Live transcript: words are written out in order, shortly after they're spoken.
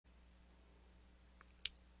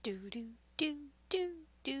Do do do do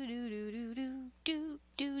do do do do do do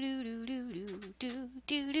do do do do do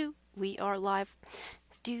do do. We are live.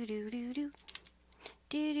 Do do do do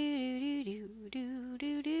do do do do do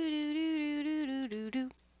do do do do do do do.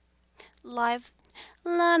 Live.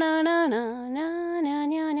 La na na na na na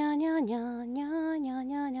na na na na na na na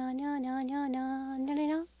na na na na na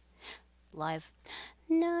na. Live.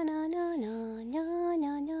 Na na na na na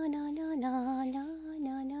na na na na na na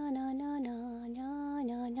na na na na na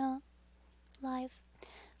na na. Live,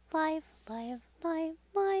 live, live, live,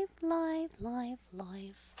 live, live, live,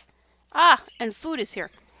 live. Ah, and food is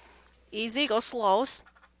here. Easy, go slows.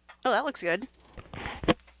 Oh, that looks good.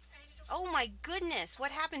 Oh my goodness,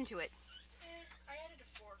 what happened to it? I added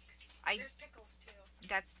a fork. I There's pickles too.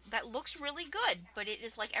 that looks really good, but it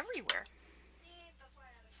is like everywhere. That's why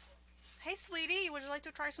I added a fork. Hey sweetie, would you like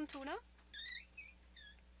to try some tuna?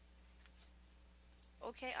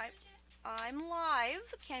 Okay, I'm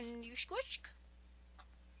live. Can you squish?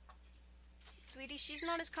 Sweetie, she's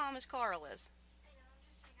not as calm as Carl is. I know, I'm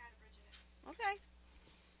just saying hi to Bridget. Okay.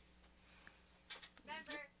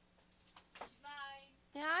 Remember, she's mine.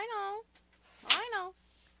 Yeah, I know. I know.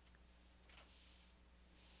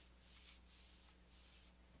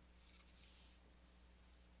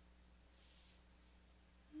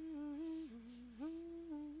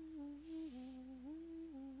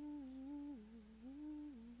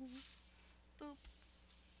 Boop.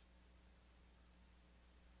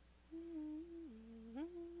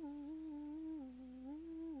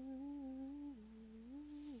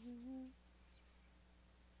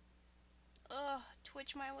 Ugh,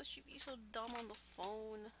 Twitch Milo should be so dumb on the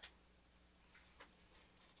phone.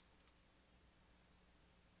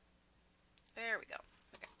 There we go.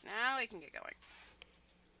 Okay, now we can get going.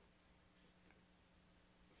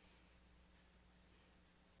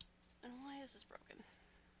 And why is this broken?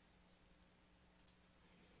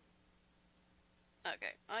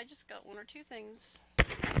 Okay, I just got one or two things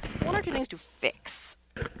to fix.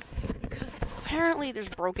 Because apparently there's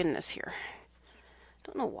brokenness here.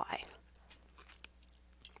 Don't know why.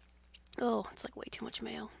 Oh, it's like way too much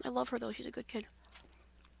mayo. I love her though, she's a good kid.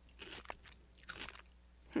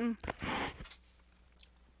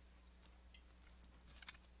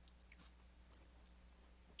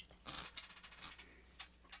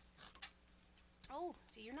 Oh,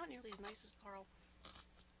 see, you're not nearly as nice as Carl.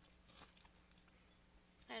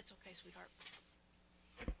 It's okay, sweetheart.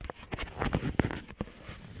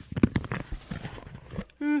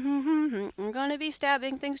 I'm gonna be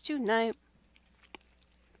stabbing things tonight.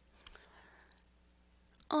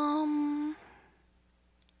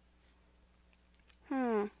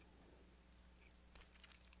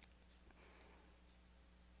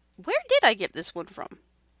 Where did I get this one from?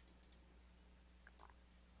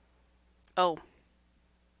 Oh.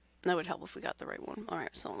 That would help if we got the right one.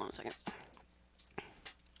 Alright, so hold on a second.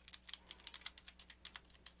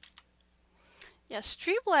 Yeah,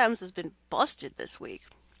 Streamlabs has been busted this week.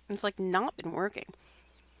 It's like not been working.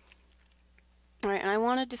 Alright, and I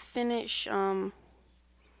wanted to finish up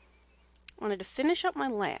my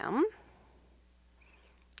lamb.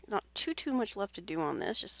 Not too much left to do on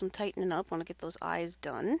this, just some tightening up. Want to get those eyes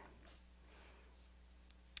done.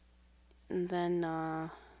 And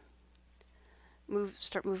then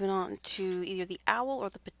start moving on to either the owl or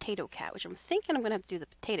the potato cat, which I'm thinking I'm gonna have to do the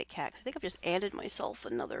potato cat, 'cause I think I've just added myself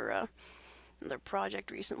another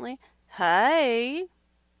project recently. Hi!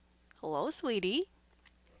 Hello, sweetie.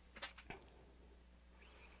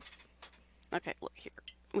 Okay, look here.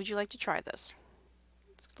 Would you like to try this?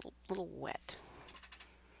 It's a little wet.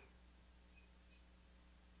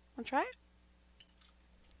 Wanna try it?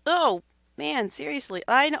 Oh, man, seriously.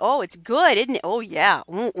 I know. Oh, it's good, isn't it? Oh, yeah.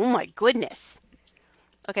 Oh my goodness.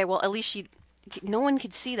 Okay, well, at least no one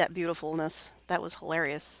could see that beautifulness. That was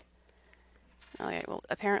hilarious. Okay, well,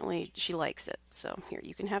 apparently she likes it. So, here,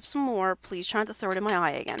 you can have some more. Please try not to throw it in my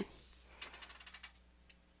eye again.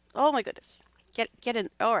 Oh my goodness. Get in.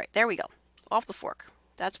 All right, there we go. Off the fork.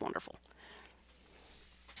 That's wonderful.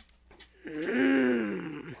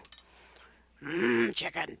 Mmm. Mmm,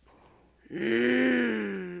 chicken.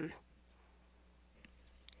 Mmm.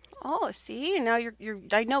 Oh, see? Now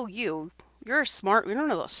I know you. You're smart. You don't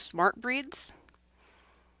know those smart breeds?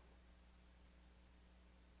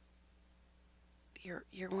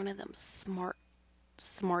 You're one of them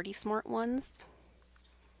smarty smart ones.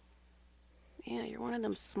 Yeah, you're one of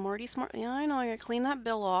them smarty smart. Yeah, I know. I gotta clean that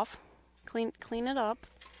bill off. Clean it up.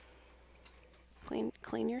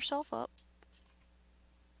 Clean yourself up.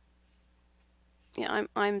 Yeah,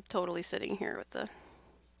 I'm totally sitting here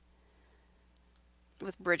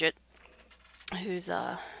with Bridget, who's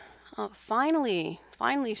Oh, finally,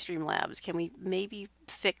 Streamlabs. Can we maybe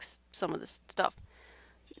fix some of this stuff?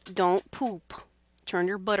 Don't poop. Turn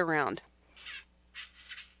your butt around.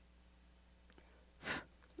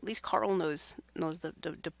 At least Carl knows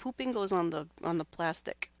the pooping goes on the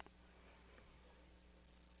plastic.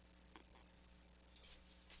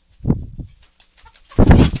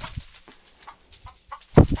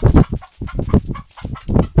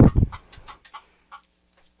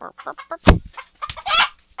 Burp, burp, burp.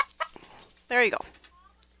 There you go.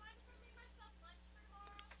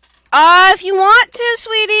 If you want to,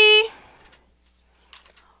 sweetie.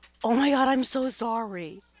 Oh my god, I'm so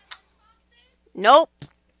sorry. Nope.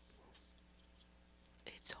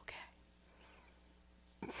 It's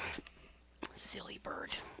okay. Silly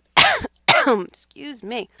bird. Excuse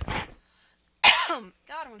me. God,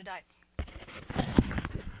 I'm gonna die.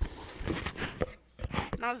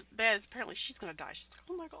 Not as bad as apparently she's gonna die. She's like,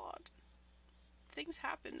 oh my god. Things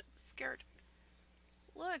happen. Scared.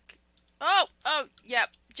 Look. Oh,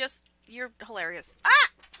 yep. Just, you're hilarious. Ah!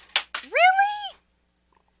 Really?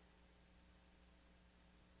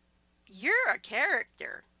 You're a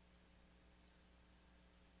character.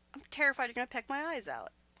 I'm terrified you're gonna peck my eyes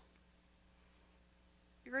out.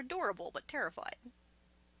 You're adorable, but terrified.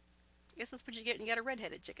 I guess that's what you get when you got a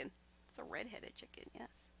red-headed chicken. It's a red-headed chicken,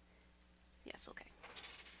 yes. Yes, okay.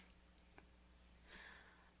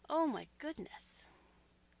 Oh my goodness.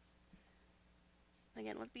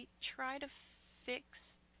 Again, let me try to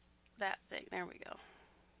fix that thing. There we go.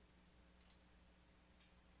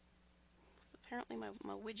 Apparently my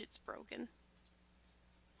widget's broken.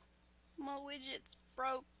 My widget's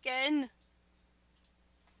broken.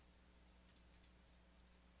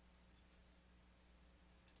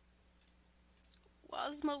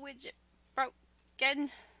 Was my widget broken?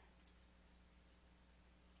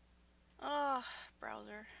 Oh,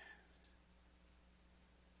 browser.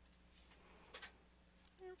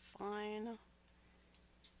 You're fine.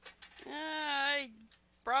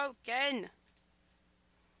 Broken.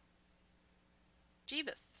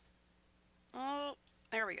 Jeebus. Oh,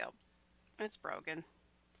 there we go. It's broken.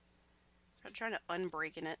 I'm trying to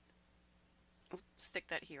unbreaking it. I'll stick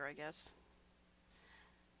that here, I guess.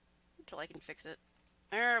 Until I can fix it.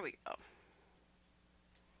 There we go.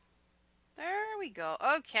 There we go.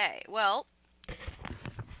 Okay, well.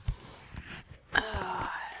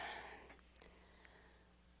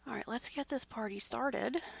 Alright, let's get this party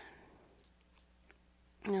started.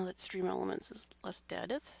 Now that Stream Elements is less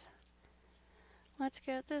dead. Let's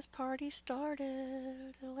get this party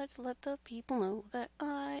started. Let's let the people know that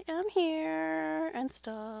I am here and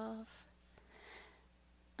stuff.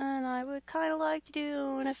 And I would kind of like to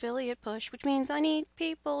do an affiliate push, which means I need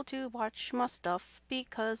people to watch my stuff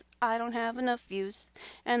because I don't have enough views.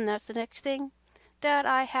 And that's the next thing that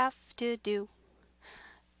I have to do.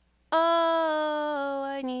 Oh,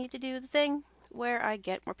 I need to do the thing where I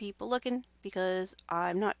get more people looking because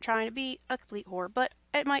I'm not trying to be a complete whore, but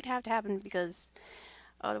it might have to happen because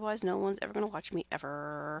otherwise no one's ever going to watch me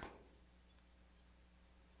ever.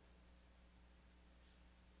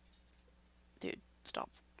 Dude, stop.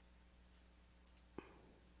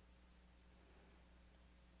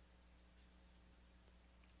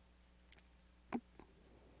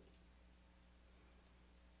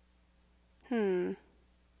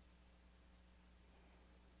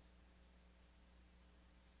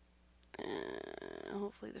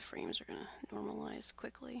 Hopefully the frames are going to normalize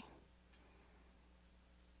quickly.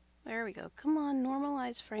 There we go. Come on,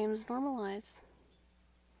 normalize frames, normalize.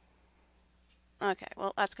 Okay,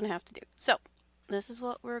 well, that's going to have to do. So, this is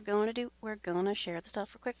what we're going to do. We're going to share the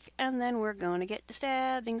stuff real quick, and then we're going to get to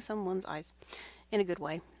stabbing someone's eyes. In a good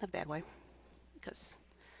way, not a bad way. Because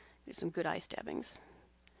there's some good eye stabbings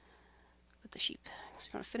with the sheep. So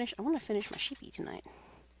I want to finish my sheepy tonight.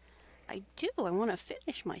 I do. I want to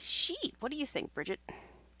finish my sheep. What do you think, Bridget?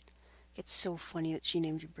 It's so funny that she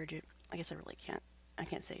named you Bridget. I guess I really can't. I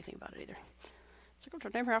can't say anything about it either. So I'm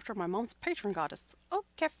going to name her after my mom's patron goddess.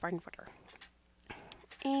 Okay, fine with her.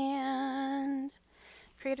 And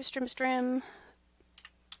creative strim.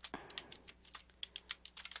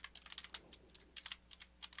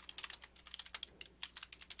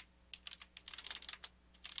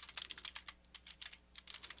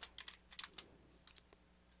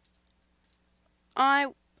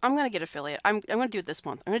 I'm gonna get affiliate. I'm gonna do it this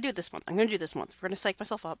month. I'm gonna do it this month. I'm gonna do it this month. We're gonna psych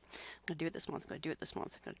myself up. I'm gonna do it this month. I'm gonna do it this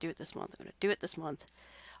month. I'm gonna do it this month. I'm gonna do it this month.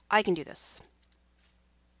 I can do this.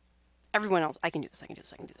 Everyone else, I can do this. I can do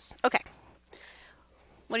this. I can do this. Okay.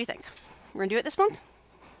 What do you think? We're gonna do it this month?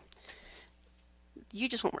 You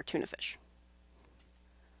just want more tuna fish.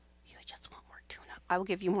 You just want more tuna. I will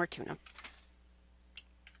give you more tuna.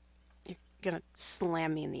 gonna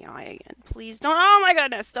slam me in the eye again. Please don't. Oh my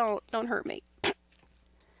goodness! Don't hurt me.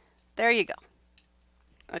 There you go.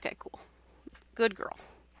 Okay, cool. Good girl.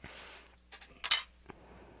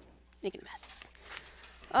 Making a mess.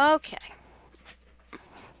 Okay.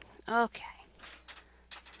 Okay.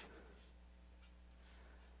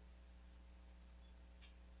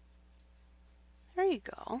 There you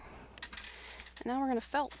go. And now we're gonna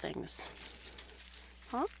felt things.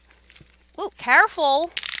 Huh? Oh,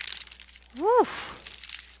 careful! Woo!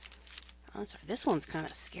 I'm sorry, this one's kind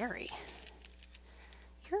of scary.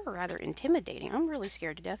 You're rather intimidating. I'm really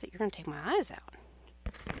scared to death that you're gonna take my eyes out.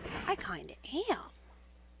 I kinda am.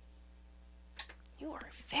 You are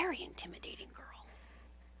a very intimidating girl.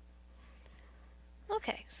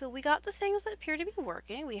 Okay, so we got the things that appear to be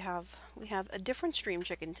working. We have a different stream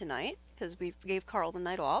chicken tonight because we gave Carl the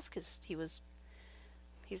night off because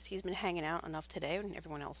he's been hanging out enough today and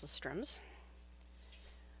everyone else's streams.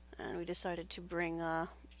 And we decided to bring the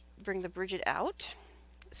Bridget out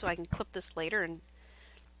so I can clip this later. And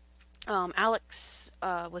Alex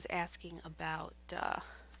was asking about the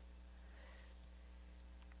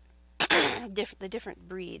different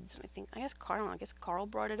breeds. I guess Carl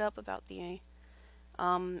brought it up about the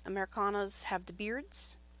Americanas have the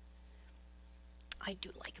beards. I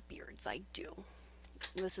do like beards, I do.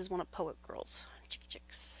 This is one of Poet Girl's Chicky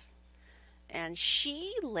Chicks. And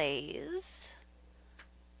she lays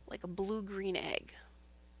like a blue-green egg.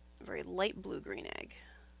 A very light blue-green egg.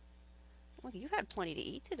 Well, you had plenty to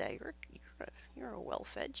eat today. You're a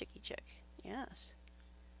well-fed Chicky Chick. Yes.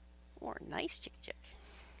 Or a nice Chicky Chick.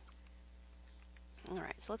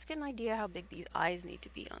 Alright, so let's get an idea how big these eyes need to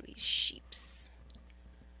be on these sheeps.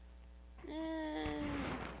 And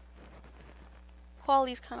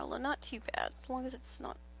quality's kind of low, not too bad, as long as it's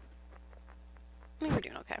not. I mean, we're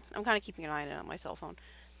doing okay. I'm kind of keeping an eye on it on my cell phone.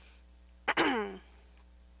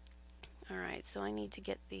 Alright, so I need to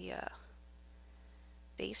get the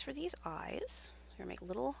base for these eyes. So we're gonna make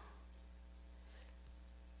little.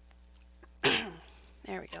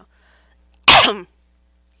 There we go. I'm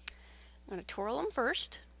gonna twirl them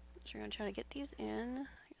first. So we're gonna try to get these in.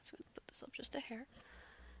 I guess we'll put this up just a hair.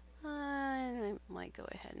 I might go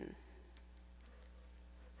ahead and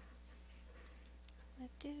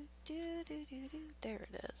there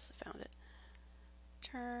it is. I found it.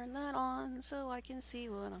 Turn that on so I can see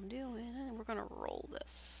what I'm doing, and we're gonna roll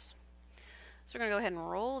this. So we're gonna go ahead and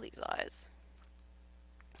roll these eyes.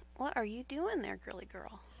 What are you doing there, girly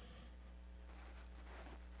girl?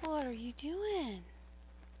 What are you doing?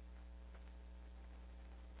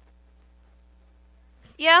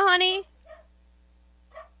 Yeah, honey?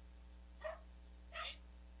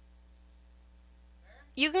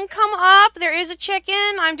 You can come up. There is a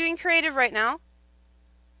chicken. I'm doing creative right now.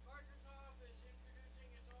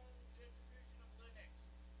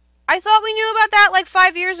 I thought we knew about that like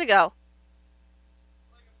 5 years ago.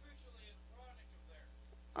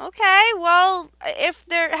 Okay, well, if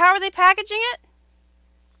they're, how are they packaging it?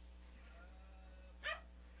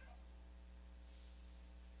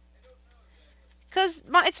 Because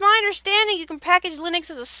it's my understanding you can package Linux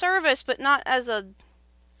as a service, but not as a...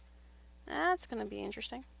 That's going to be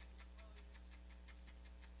interesting.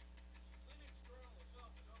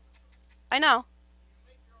 I know.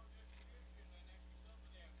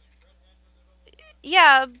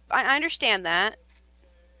 Yeah, I understand that.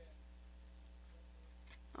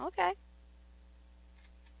 Okay.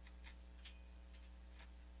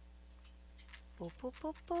 Boop boop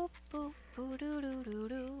boop boop boop boo doo doo doo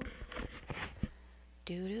doo.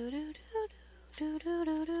 Do do do do do do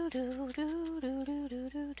do do do do do do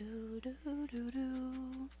do do do do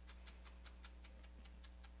do.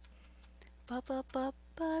 Ba ba ba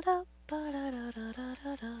ba da ba da da da da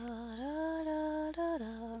da da da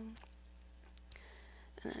da.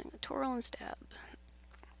 And then twirl and stab.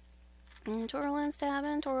 And twirl and stab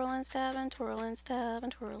and twirl and stab and twirl and stab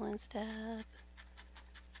and twirl and stab.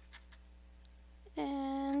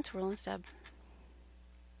 And twirl and stab.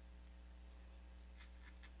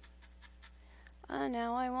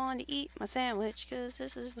 Now I want to eat my sandwich because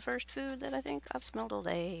this is the first food that I think I've smelled all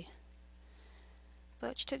day.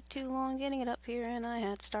 But it took too long getting it up here and I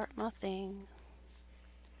had to start my thing.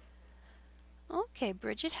 Okay,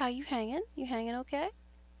 Bridget, how you hanging? You hanging okay?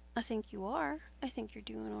 I think you are. I think you're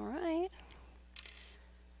doing alright.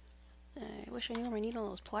 I wish I knew where my needle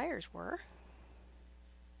and those pliers were.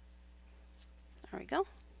 There we go.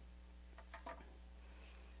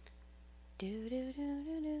 Do do do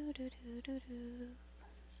do do do do do do.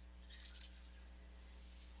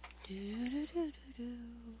 Do do do do do.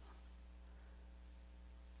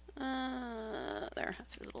 There,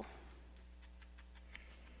 that's visible.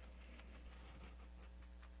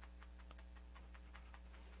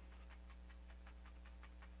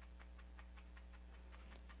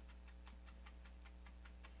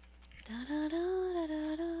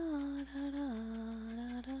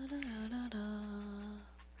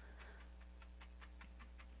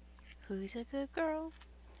 Who's a good girl?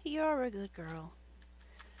 You're a good girl.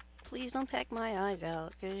 Please don't peck my eyes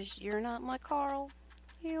out, 'cause you're not my Carl.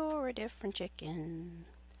 You're a different chicken.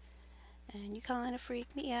 And you kind of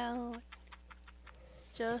freak me out.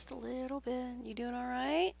 Just a little bit. You doing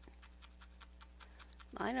alright?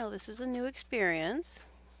 I know this is a new experience.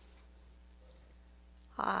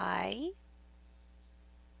 Hi.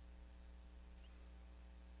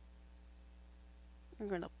 I'm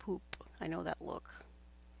gonna poop. I know that look.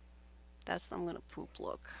 That's the I'm gonna poop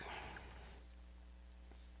look.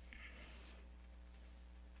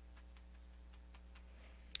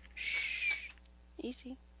 Shh.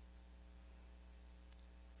 Easy.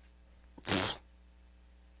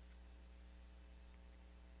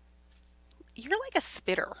 You're like a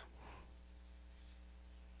spitter.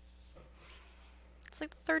 It's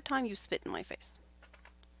like the third time you spit in my face.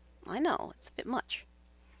 I know, it's a bit much.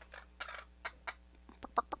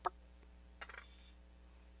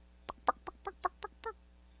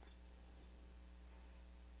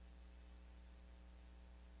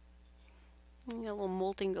 You got a little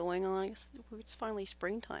molting going on. I guess it's finally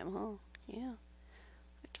springtime, huh? Yeah.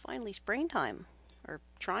 It's finally springtime. Or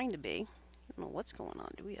trying to be. I don't know what's going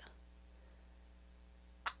on, do ya?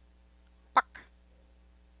 Bark.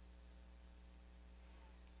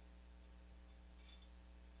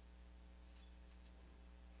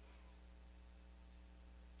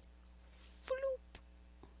 Floop.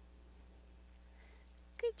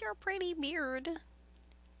 Look at your pretty beard.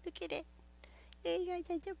 Look at it. You got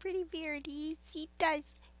such a pretty beard. Yes, he does.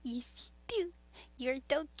 Yes, you do. You're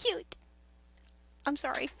so cute. I'm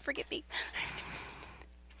sorry. Forgive me.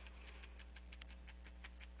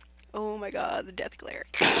 Oh my god, the death glare.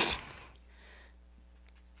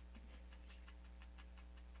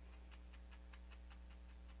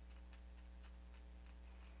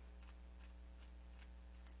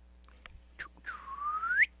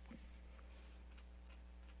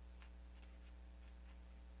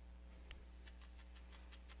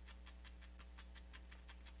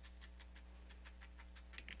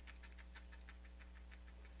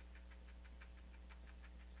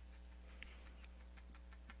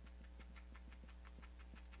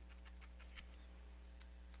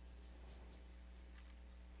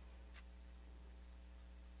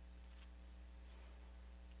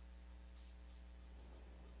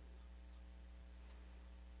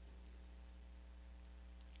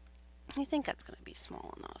 I think that's going to be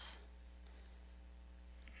small enough.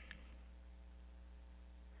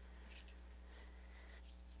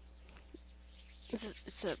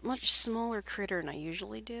 It's a much smaller critter than I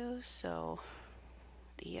usually do, so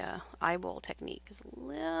the eyeball technique is a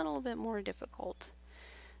little bit more difficult.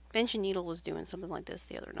 Bench and Needle was doing something like this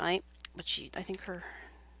the other night, but I think her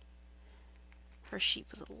sheep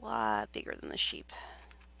was a lot bigger than the sheep.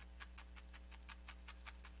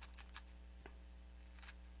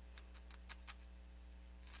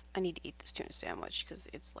 I need to eat this tuna sandwich because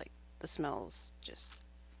it's like the smell's just,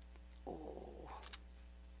 oh.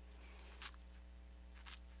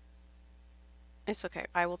 It's okay.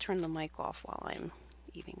 I will turn the mic off while I'm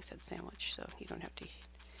eating said sandwich, so you don't have to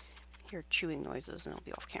hear chewing noises, and it'll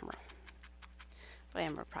be off camera. But I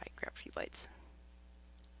am gonna probably grab a few bites.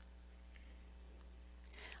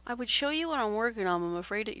 I would show you what I'm working on, but I'm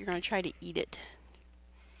afraid that you're gonna try to eat it.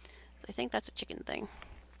 I think that's a chicken thing.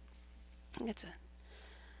 I think it's a.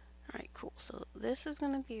 Alright, cool. So this is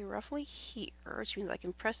going to be roughly here, which means I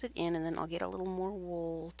can press it in, and then I'll get a little more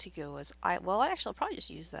wool to go as well, actually, I'll probably just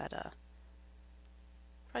use that,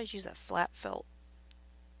 flat felt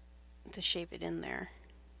to shape it in there.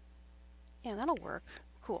 Yeah, that'll work.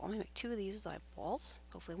 Cool. I'm going to make 2 of these as eyeballs.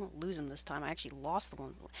 Hopefully I won't lose them this time. I actually lost the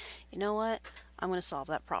one. You know what? I'm going to solve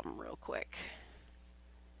that problem real quick.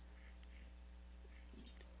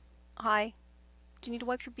 Hi. Do you need to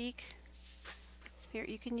wipe your beak? Here,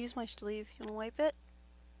 you can use my sleeve. You want to wipe it?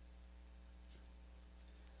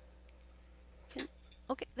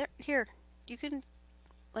 Okay, there, here. You can,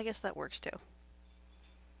 I guess that works too.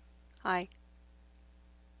 Hi.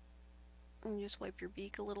 And just wipe your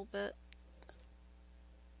beak a little bit.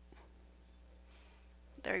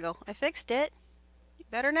 There you go. I fixed it.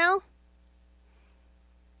 Better now?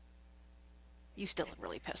 You still look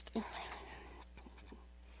really pissed.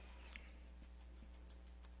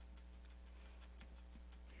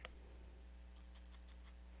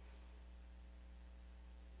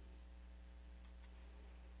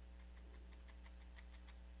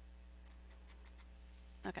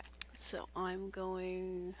 Okay, so I'm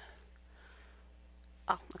going.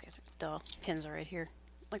 Oh, okay, the pins are right here.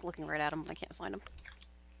 Like looking right at them, I can't find them.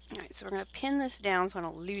 Alright, so we're going to pin this down so I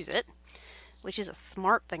don't lose it, which is a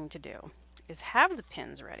smart thing to do, is have the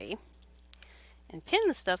pins ready, and pin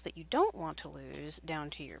the stuff that you don't want to lose down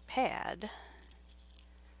to your pad.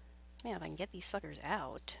 Man, if I can get these suckers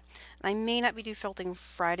out. I may not be due felting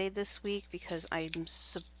Friday this week because I'm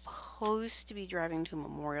supposed to be driving to a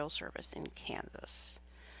memorial service in Kansas.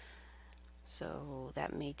 So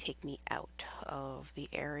that may take me out of the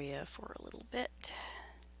area for a little bit.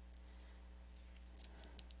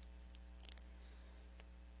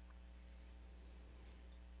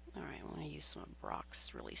 Alright, I'm going to use some of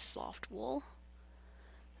Brock's really soft wool.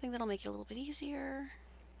 I think that'll make it a little bit easier.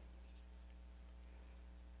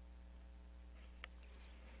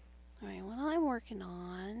 Alright, what I'm working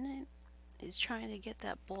on is trying to get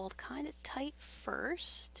that ball kind of tight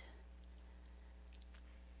first.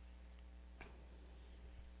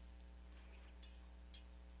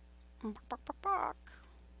 Alright,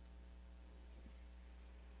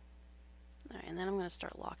 and then I'm going to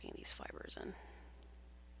start locking these fibers in.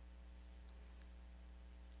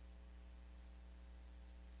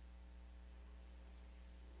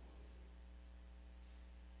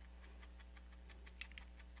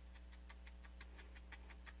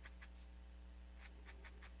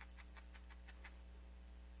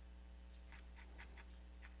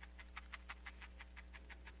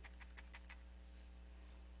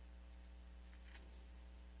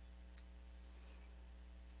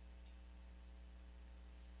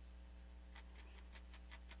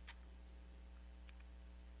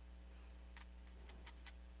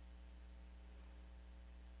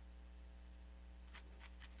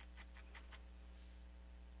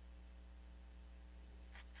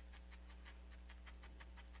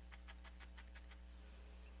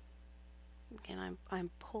 And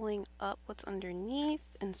I'm pulling up what's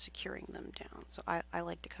underneath and securing them down. So I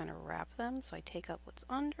like to kind of wrap them. So I take up what's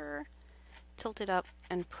under, tilt it up,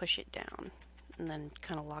 and push it down, and then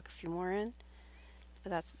kind of lock a few more in.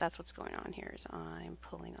 But that's what's going on here. Is I'm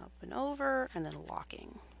pulling up and over, and then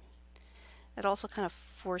locking. It also kind of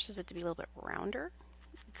forces it to be a little bit rounder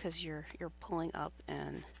because you're pulling up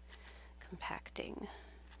and compacting.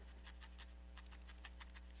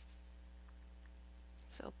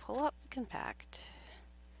 So pull up, compact.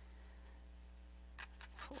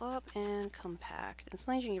 Pull up and compact. And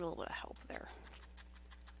sometimes you need a little bit of help there.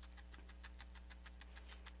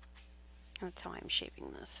 That's how I'm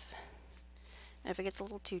shaping this. And if it gets a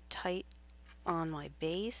little too tight on my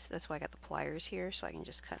base, that's why I got the pliers here, so I can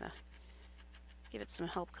just kind of give it some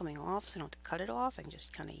help coming off, so I don't have to cut it off. I can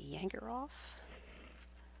just kind of yank her off.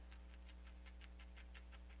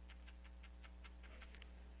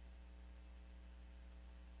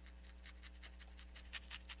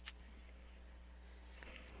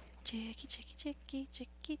 Chicky, chicky, chicky, chicky,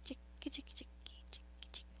 chicky, chicky, chicky, chicky, chicky,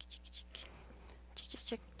 chicky, chicky, chick,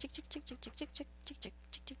 chick, chick, chick, chick, chick, chick, chick, chick, chick, chick, chick, chick,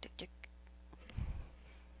 chick, chick,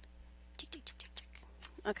 chick.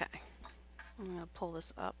 Okay, I'm gonna pull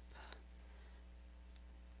this up.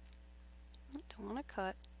 Don't want to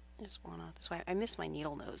cut. Just wanna. That's why I miss my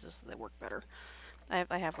needle noses. They work better.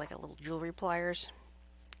 I have like a little jewelry pliers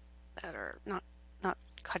that are not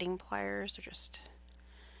cutting pliers. They're just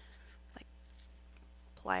like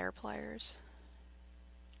pliers.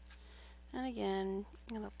 And again,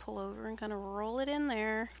 I'm gonna pull over and kind of roll it in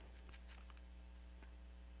there.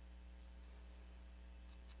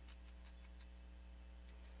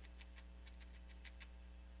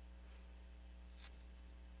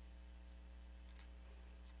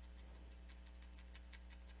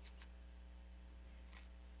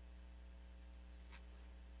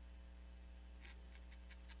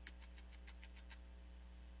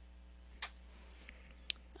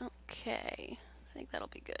 Okay, I think that'll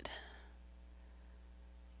be good.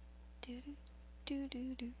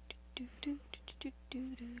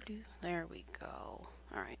 There we go.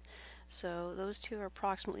 Alright, so those two are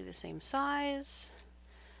approximately the same size.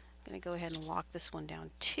 I'm going to go ahead and lock this one down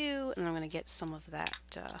too, and I'm going to get some of that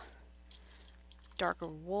darker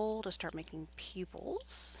wool to start making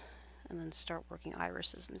pupils, and then start working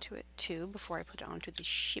irises into it too before I put it onto the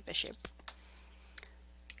ship.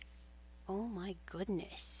 Oh my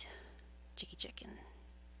goodness. Chicky chicken.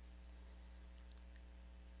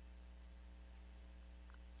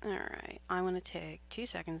 Alright, I'm going to take 2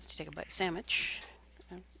 seconds to take a bite sandwich.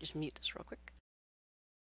 Just mute this real quick.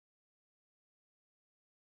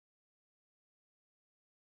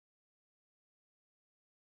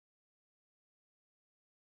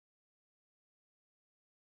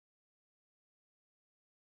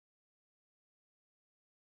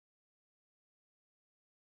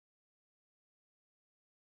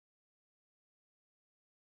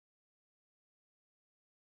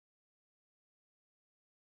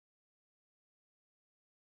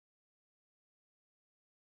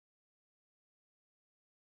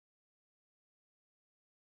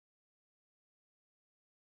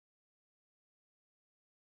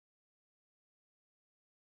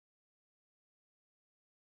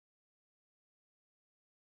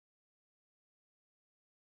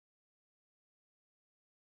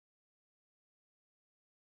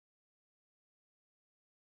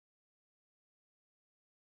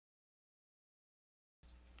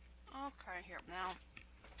 Okay, here now.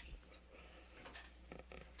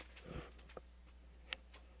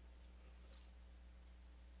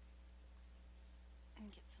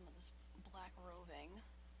 And get some of this black roving.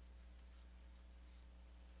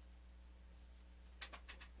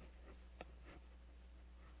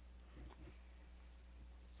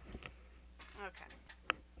 Okay.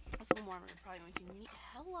 That's a little more. We're probably going to need.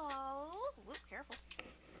 Hello. Whoop, careful.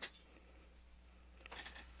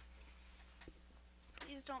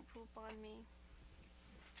 Please don't poop on me.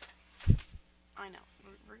 I know.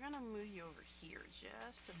 We're gonna move you over here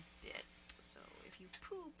just a bit. So if you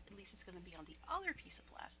poop, at least it's gonna be on the other piece of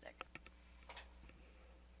plastic.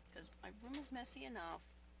 Because my room is messy enough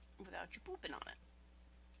without you pooping on it.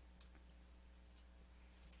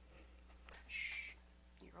 Shh.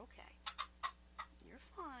 You're okay. You're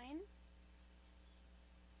fine.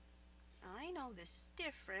 I know this is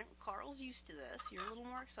different. Carl's used to this. You're a little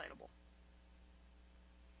more excitable.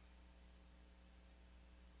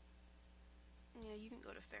 Yeah, you didn't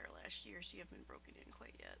go to fair last year, so you haven't been broken in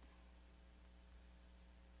quite yet.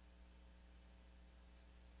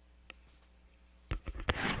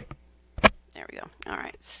 There we go.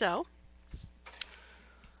 Alright, so.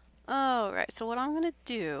 Alright, so what I'm going to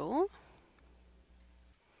do.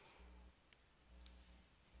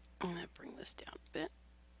 I'm going to bring this down a bit.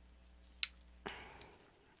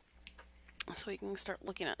 So we can start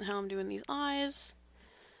looking at how I'm doing these eyes.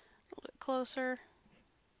 A little bit closer.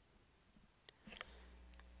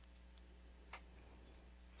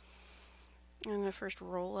 I'm going to first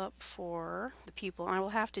roll up for the pupil. I will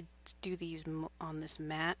have to do these on this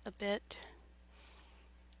mat a bit.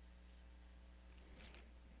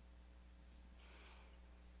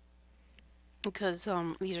 Because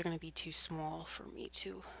these are going to be too small for me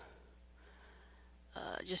to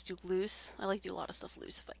just do loose. I like to do a lot of stuff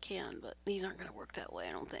loose if I can, but these aren't going to work that way,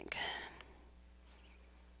 I don't think.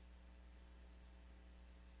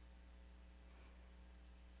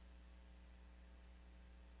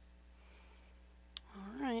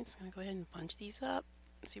 Alright, so I'm going to go ahead and bunch these up.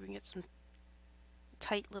 See if we can get some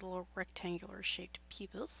tight little rectangular shaped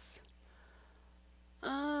pupils.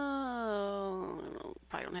 Oh,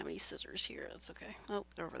 probably don't have any scissors here. That's okay. Oh,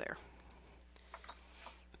 they're over there.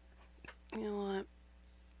 You know what?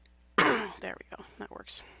 There we go. That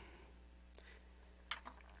works.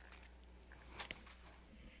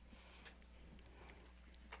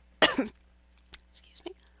 Excuse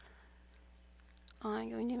me. I'm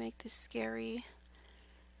going to make this scary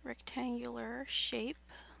rectangular shape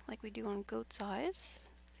like we do on goat's eyes.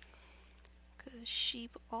 Because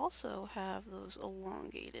sheep also have those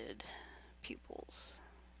elongated pupils.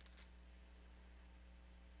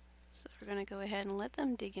 So we're going to go ahead and let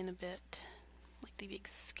them dig in a bit. Like the big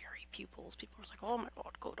scary pupils. People are like, oh my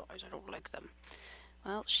god, goat eyes, I don't like them.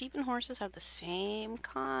 Well, sheep and horses have the same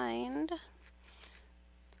kind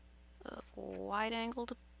of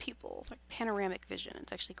wide-angled pupils, like panoramic vision.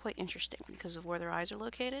 It's actually quite interesting because of where their eyes are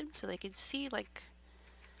located. So they can see like,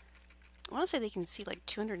 I want to say they can see like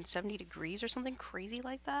 270 degrees or something crazy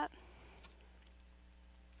like that.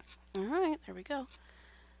 Alright, there we go.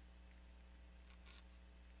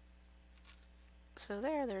 So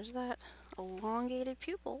there's that elongated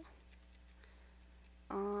pupil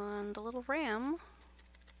on the little ram,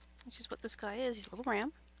 which is what this guy is. He's a little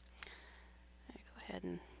ram. I go ahead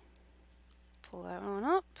and pull that one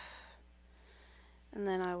up, and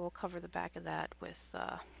then I will cover the back of that with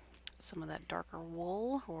some of that darker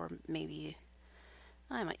wool, or maybe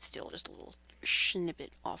I might steal just a little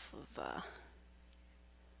snippet off of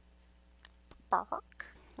bark,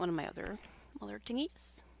 one of my other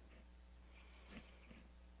thingies.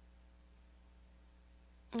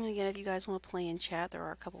 And again, if you guys want to play in chat, there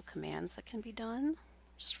are a couple commands that can be done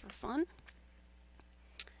just for fun.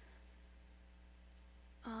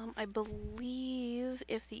 I believe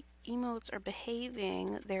if the emotes are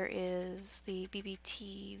behaving, there is the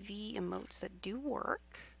BBTV emotes that do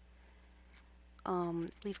work. I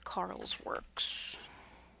believe Carl's works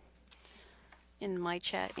in my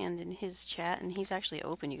chat and in his chat, and he's actually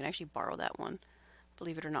open. You can actually borrow that one,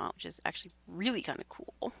 believe it or not, which is actually really kind of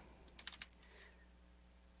cool.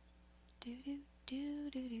 Do do do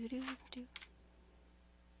do do do do.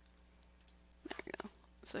 There we go.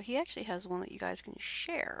 So he actually has one that you guys can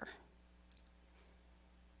share.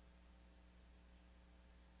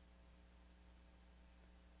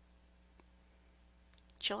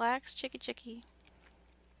 Chillax, chicky chicky.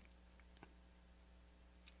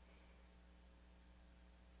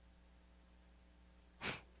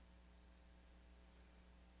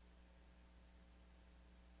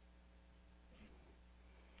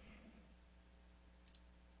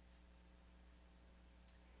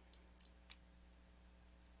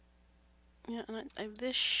 Yeah, and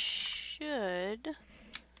this should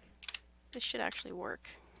actually work.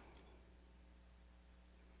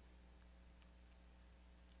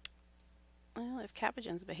 Well, if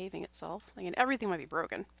Capugin's behaving itself, I mean, everything might be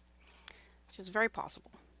broken, which is very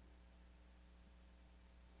possible.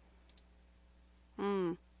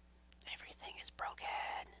 Everything is broken.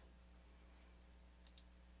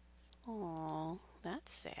 Oh,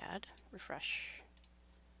 that's sad. Refresh.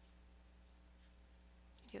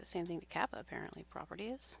 Do the same thing to Kappa, apparently.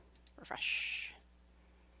 Properties. Refresh.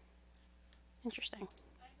 Interesting.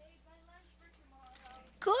 I made my lunch for tomorrow.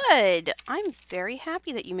 Good! I'm very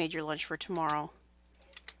happy that you made your lunch for tomorrow.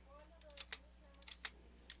 It's one of those two sandwich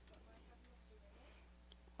thingies, but mine has mustard in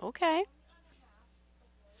it. Okay. 1.5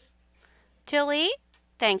 of those. Tilly,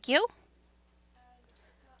 thank you. And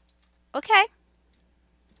a cup. Okay. And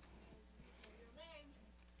use my real name.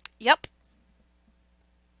 Yep.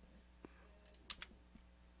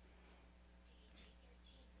 PG-13,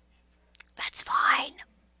 remember? That's fine.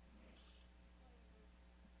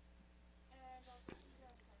 And also some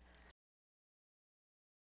ground packets.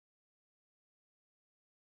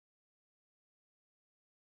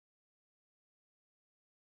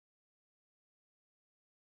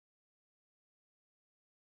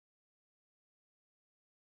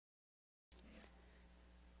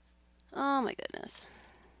 Oh my goodness.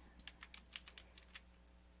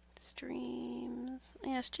 Streams.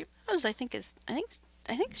 Yeah, Streamlabs I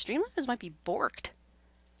think Streamlabs might be borked.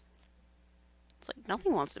 It's like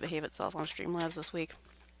nothing wants to behave itself on Streamlabs this week.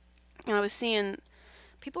 And I was seeing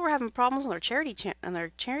people were having problems on their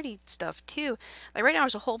charity stuff too. Like right now,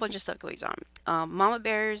 there's a whole bunch of stuff going on. Mama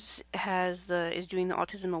Bears is doing the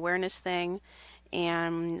autism awareness thing,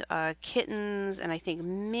 and Kittens and I think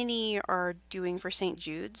Minnie are doing for St.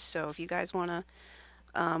 Jude's. So if you guys want to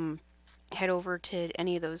head over to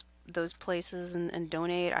any of those places and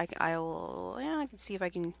donate, I can see if I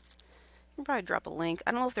can probably drop a link.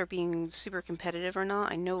 I don't know if they're being super competitive or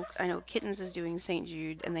not. I know Kittens is doing St.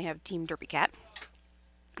 Jude and they have Team Derpy Cat,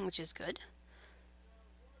 which is good.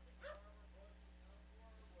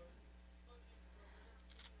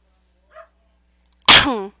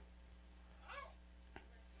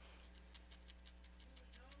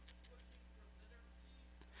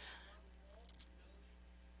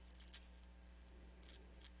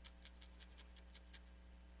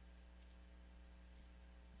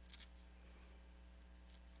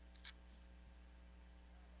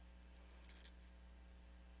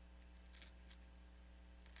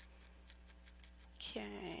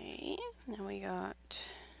 Okay, now we got,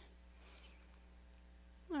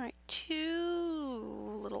 alright,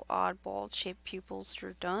 2 little oddball shaped pupils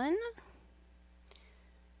are done.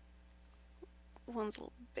 One's a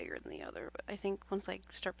little bigger than the other, but I think once I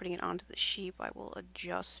start putting it onto the sheep, I will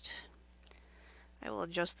adjust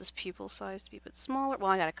this pupil size to be a bit smaller.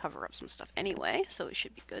 Well, I gotta cover up some stuff anyway, so it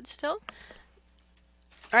should be good still.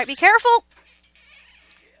 Alright, be careful!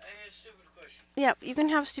 I had a stupid question. Yeah, you can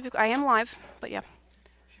have stupid. I am live, but yeah.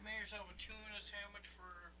 She made herself a tuna sandwich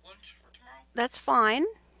for lunch for tomorrow? That's fine.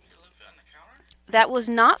 She left it on the counter? That was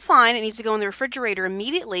not fine. It needs to go in the refrigerator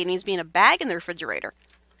immediately. It needs to be in a bag in the refrigerator.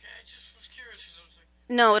 Okay, I just was curious because I was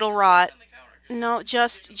like, No, it'll rot. on the counter? No,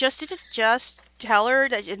 just tell her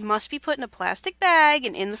that it must be put in a plastic bag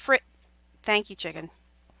and in the fridge. Thank you, chicken.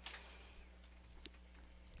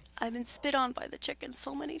 I've been spit on by the chicken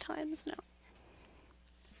so many times now.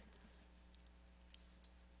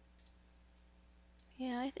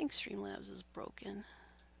 Yeah, I think Streamlabs is broken.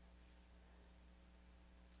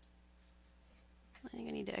 I think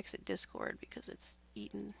I need to exit Discord because it's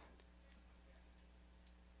eaten.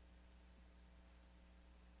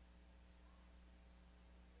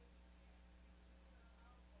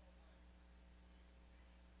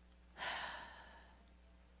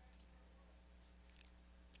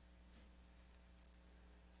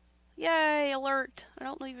 Yay, alert! I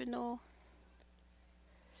don't even know.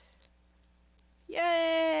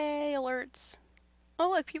 Yay, alerts. Oh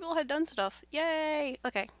look, people had done stuff. Yay!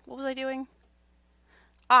 Okay, what was I doing?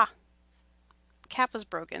 Ah! Kappa's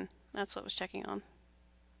broken. That's what I was checking on.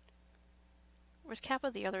 Where's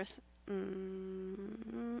Kappa the other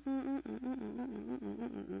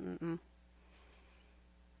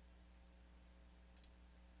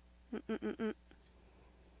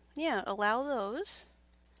Yeah, allow those.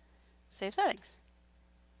 Save settings.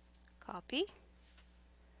 Copy.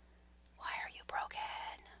 Why are you broken?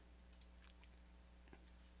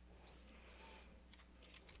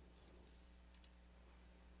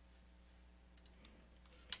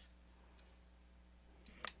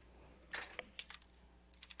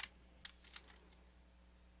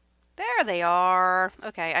 There they are.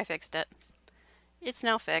 Okay, I fixed it. It's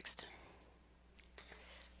now fixed.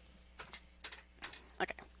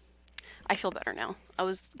 I feel better now. I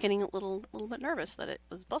was getting a little bit nervous that it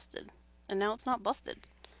was busted, and now it's not busted.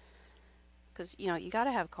 Because you know you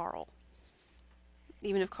gotta have Carl,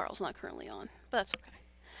 even if Carl's not currently on. But that's okay.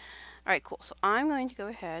 All right, cool. So I'm going to go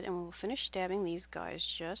ahead and we'll finish stabbing these guys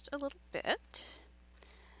just a little bit,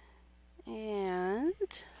 and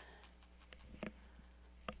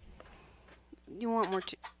you want more.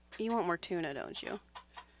 You want more tuna, don't you?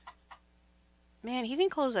 Man, he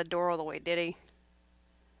didn't close that door all the way, did he?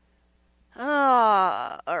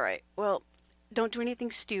 Ah, alright. Well, don't do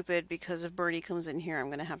anything stupid because if Bernie comes in here, I'm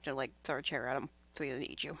gonna have to, like, throw a chair at him so he doesn't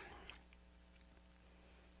eat you.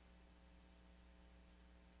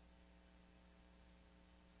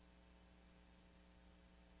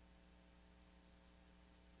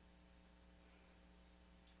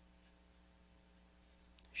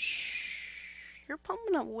 Shh. You're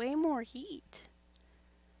pumping up way more heat.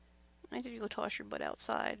 I need you to go toss your butt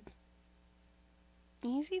outside.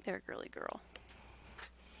 Easy there, girly girl.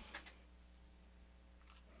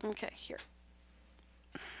 Okay, here.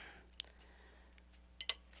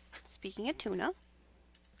 Speaking of tuna.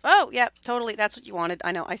 Oh, yeah, totally. That's what you wanted.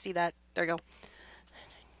 I know. I see that. There you go.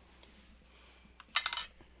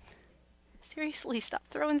 Seriously, stop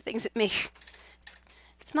throwing things at me.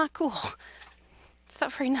 It's not cool. It's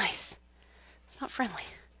not very nice. It's not friendly.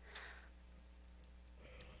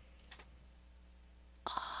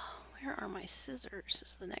 Where are my scissors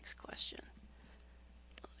is the next question.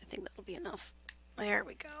 I think that'll be enough. There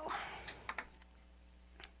we go.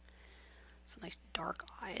 Some nice dark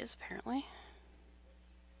eyes, apparently.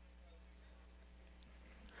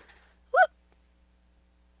 Whoop!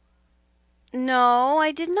 No,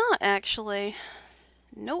 I did not, actually.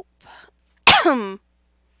 Nope. Oh,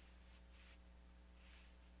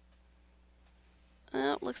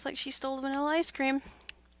 looks like she stole the vanilla ice cream.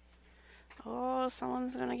 Oh,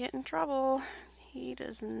 someone's gonna get in trouble. He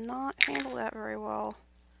does not handle that very well.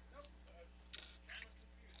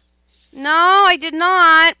 No, I did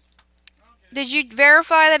not. Did you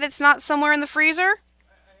verify that it's not somewhere in the freezer? I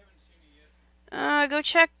haven't seen it yet. Go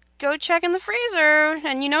check. Go check in the freezer,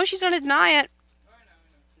 and you know she's gonna deny it.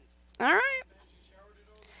 I know. All right. She showered it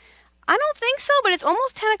all. I don't think so, but it's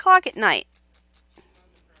almost 10 o'clock at night.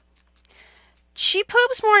 She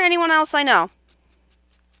poops more than anyone else I know.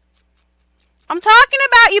 I'm talking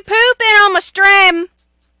about you pooping on my stream.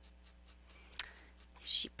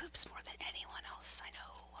 She poops more than anyone else I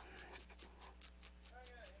know.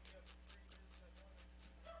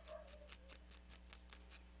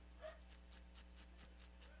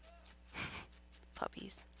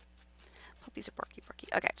 Puppies. Puppies are barky barky.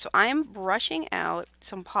 Okay, so I'm brushing out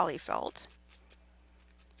some polyfelt.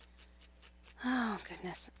 Oh,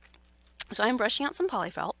 goodness. So I'm brushing out some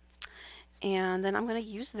polyfelt. And then I'm going to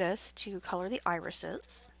use this to color the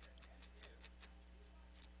irises.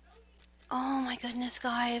 Oh my goodness,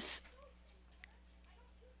 guys.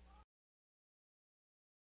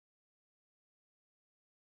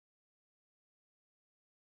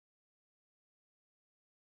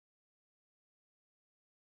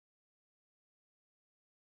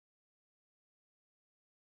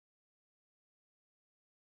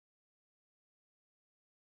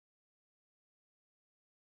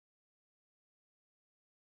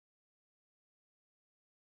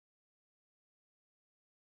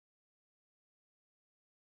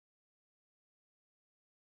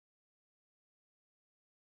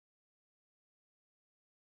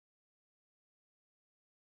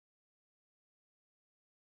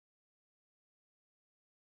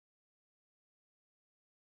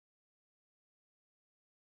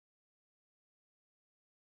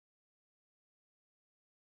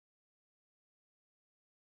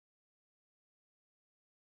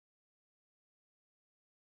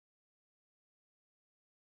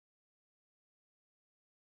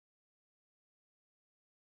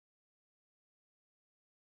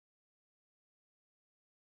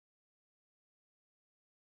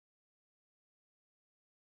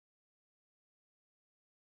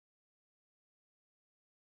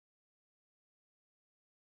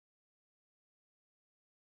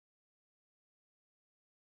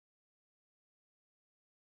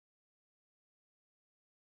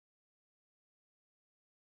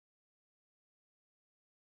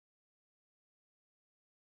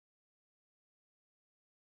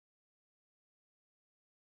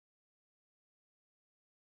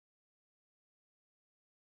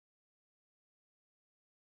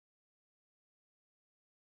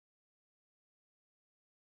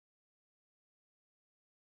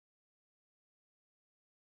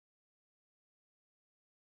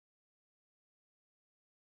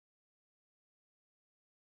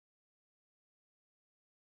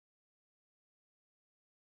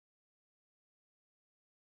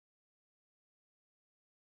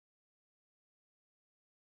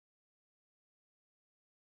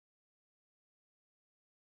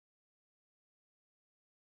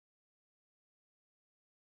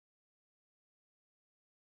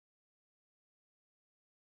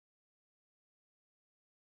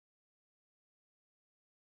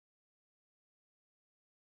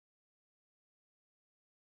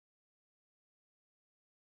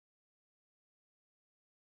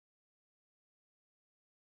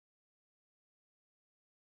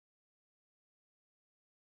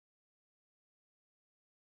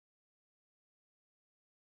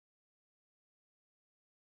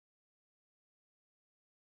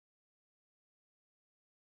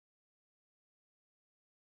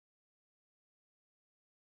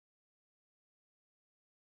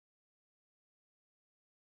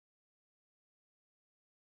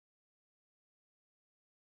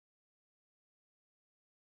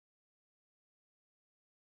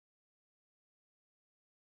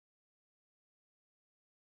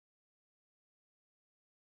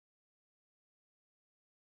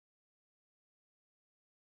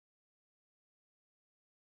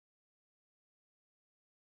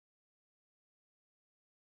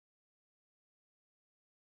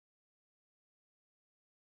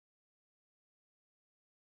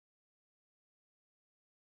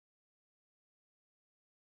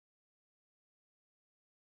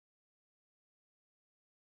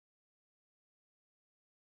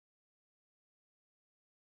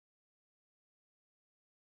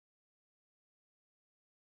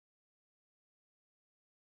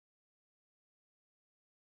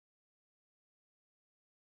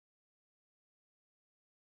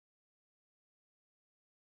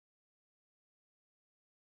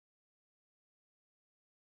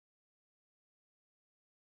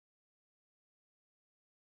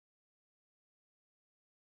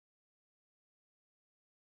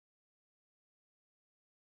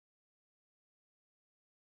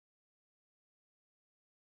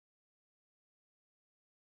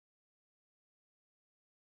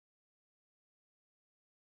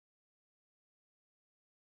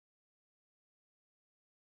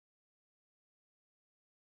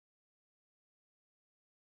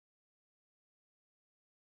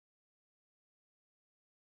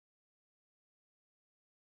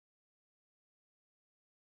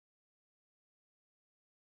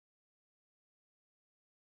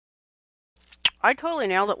 I totally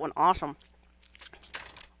nailed that one. Awesome.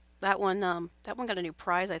 That one got a new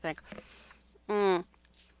prize, I think. Mm,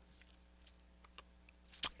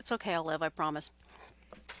 it's okay, I'll live, I promise.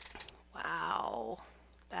 Wow.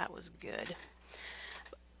 That was good.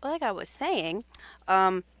 Like I was saying,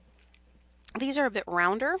 um, these are a bit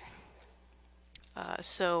rounder.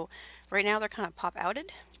 So right now they're kind of pop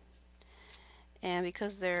outed. And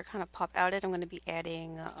because they're kind of pop outed, I'm going to be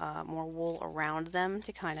adding more wool around them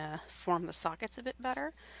to kind of form the sockets a bit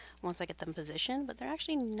better once I get them positioned. But they're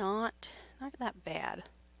actually not that bad.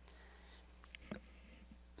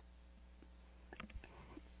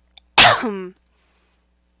 I'm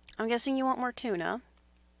guessing you want more tuna.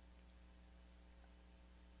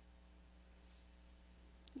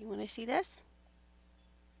 You want to see this?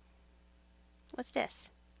 What's this?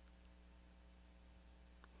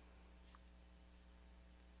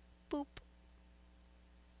 Boop.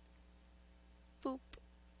 Boop.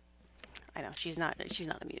 I know, she's not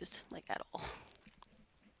amused, like, at all.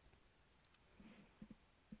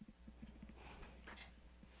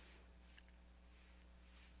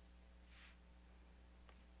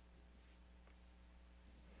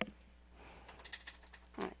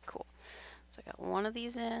 Alright, cool. So I got one of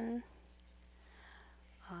these in.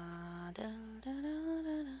 Da, da, da, da,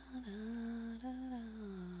 da,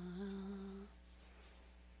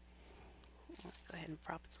 go ahead and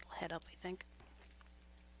prop its little head up, I think.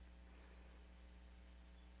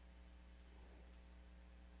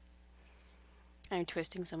 I'm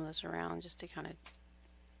twisting some of this around just to kind of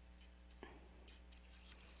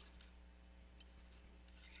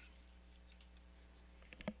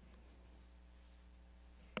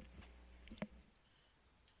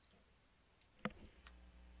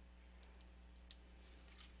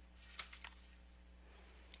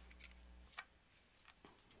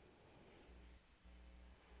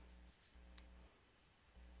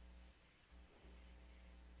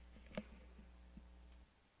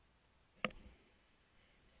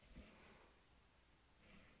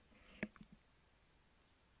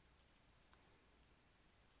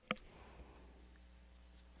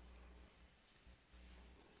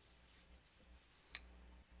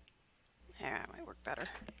there, that might work better.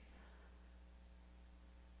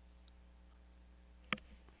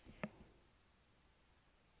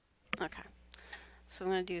 Okay, so what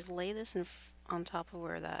I'm going to do is lay this on top of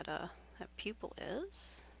where that pupil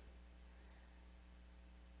is.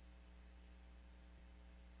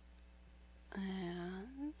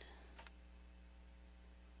 And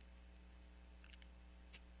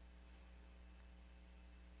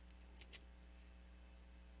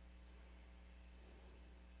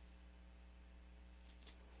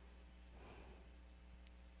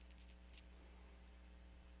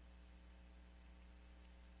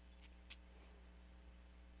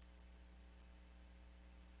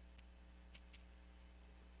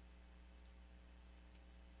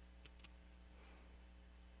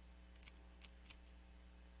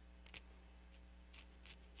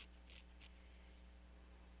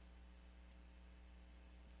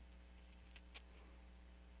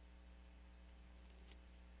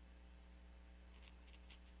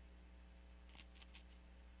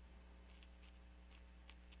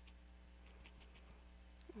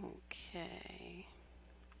okay,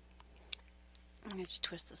 I'm going to just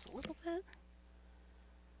twist this a little bit.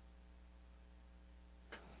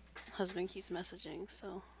 Husband keeps messaging,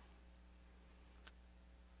 so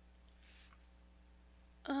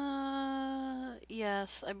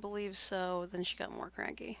yes, I believe so. Then she got more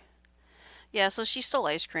cranky. Yeah, so she stole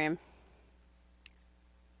ice cream.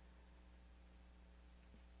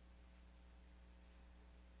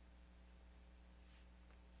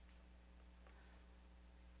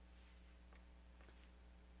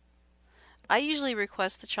 I usually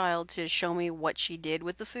request the child to show me what she did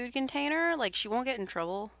with the food container. Like, she won't get in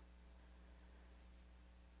trouble.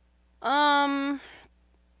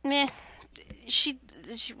 Meh. She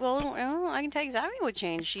well, I can tell you exactly what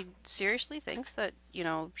changed. She seriously thinks that,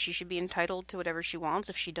 she should be entitled to whatever she wants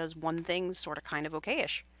if she does one thing sort of kind of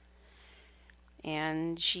okayish.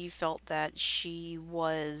 And she felt that she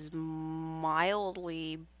was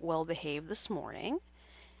mildly well behaved this morning.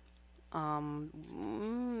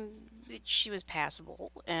 She was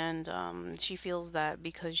passable, and she feels that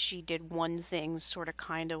because she did one thing, sort of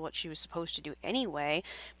kind of what she was supposed to do anyway,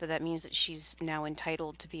 that means that she's now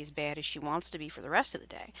entitled to be as bad as she wants to be for the rest of the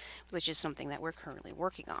day, which is something that we're currently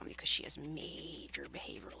working on because she has major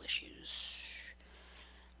behavioral issues.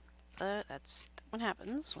 But that's what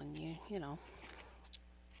happens when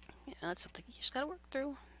that's something you just gotta work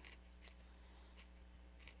through.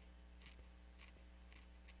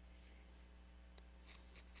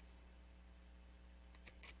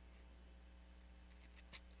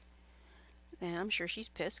 And I'm sure she's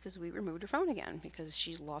pissed because we removed her phone again because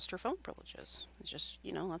she lost her phone privileges. It's just,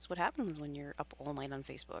 that's what happens when you're up all night on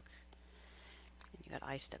Facebook and you got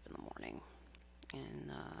iStep in the morning.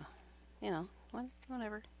 And,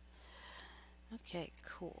 whatever. Okay,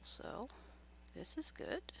 cool. So, this is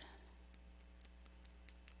good.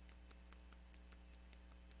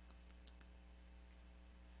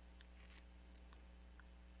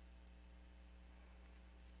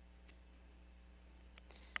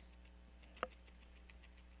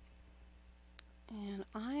 And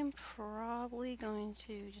I'm probably going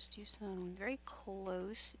to just do some very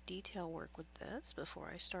close detail work with this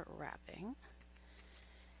before I start wrapping.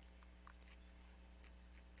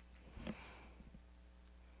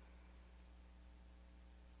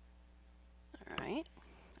 Alright.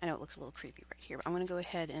 I know it looks a little creepy right here, but I'm going to go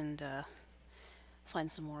ahead and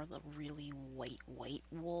find some more of the really white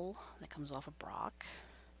wool that comes off of Brock.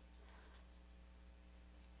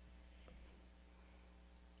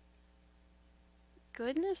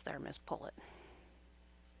 Goodness there, Miss Pullet.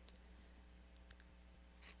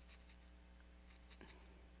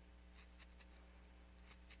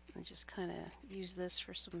 And just kind of use this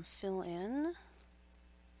for some fill in.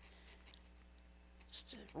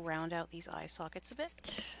 Just to round out these eye sockets a bit.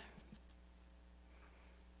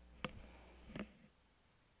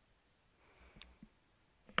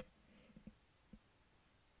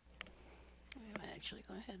 I might actually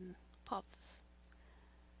go ahead and pop this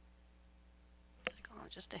back on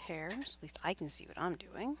just a hair, so at least I can see what I'm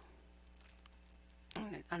doing.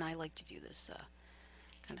 And I like to do this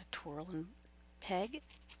kind of twirl and peg.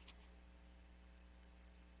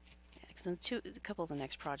 Yeah, because a couple of the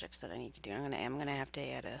next projects that I need to do, I'm gonna have to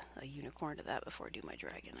add a unicorn to that before I do my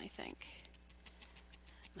dragon, I think.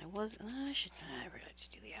 And I really like to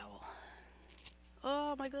do the owl.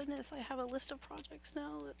 Oh my goodness, I have a list of projects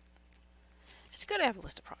now. It's good to have a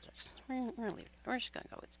list of projects. We're gonna leave it. We're just gonna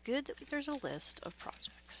go. It's good that there's a list of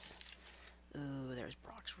projects. Ooh, there's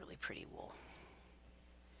Brock's really pretty wool.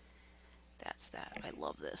 That's that. I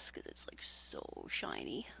love this because it's like so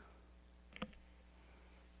shiny.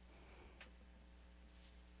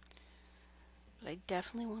 But I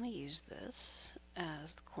definitely want to use this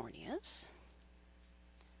as the corneas.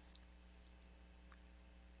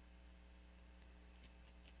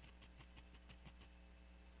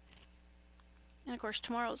 And of course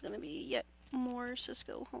tomorrow is going to be yet more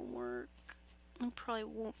Cisco homework. I probably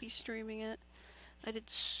won't be streaming it. I did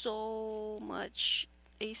so much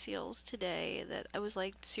ACLs today that I was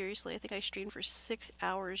like, seriously, I think I streamed for 6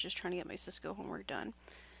 hours just trying to get my Cisco homework done.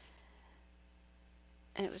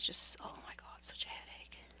 And it was just, oh my god, such a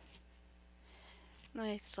headache. And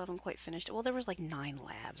I still haven't quite finished it. Well, there was like 9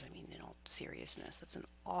 labs. I mean, in all seriousness, that's an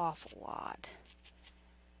awful lot.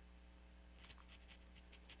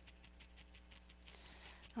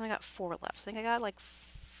 And I got 4 left. So I think I got like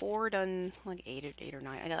 4 done, like 8 or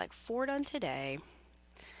 9. I got like 4 done today.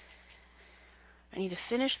 I need to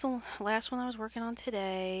finish the last one I was working on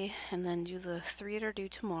today, and then do the 3 that are due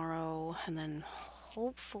tomorrow, and then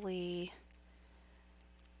hopefully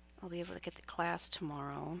I'll be able to get to class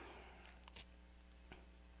tomorrow.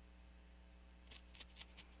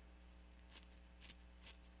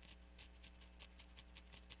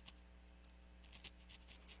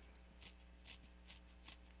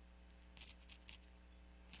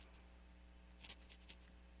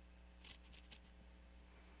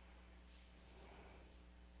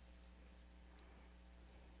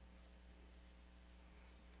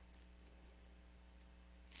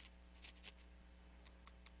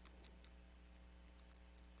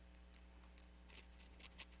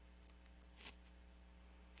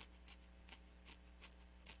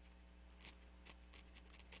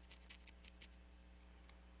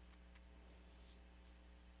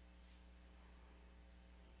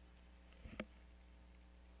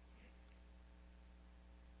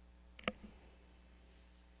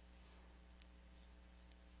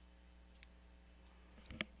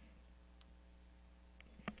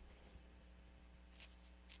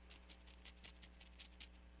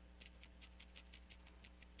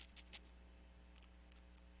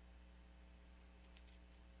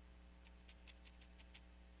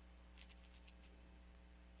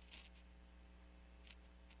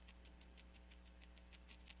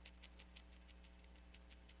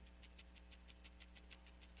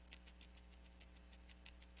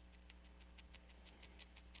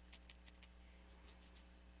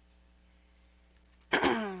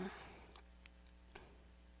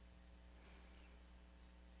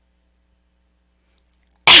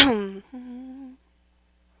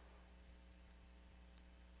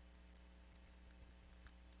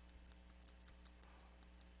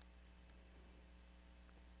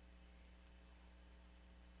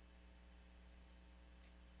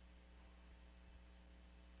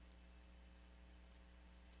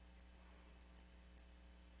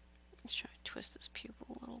 Let's try to twist this pupil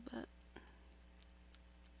a little bit.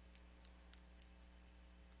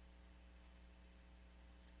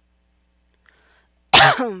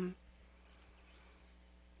 Alright,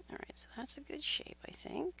 so that's a good shape, I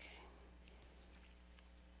think.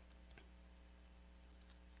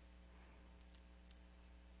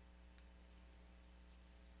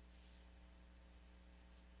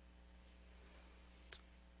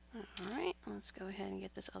 Alright, let's go ahead and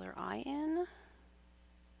get this other eye in.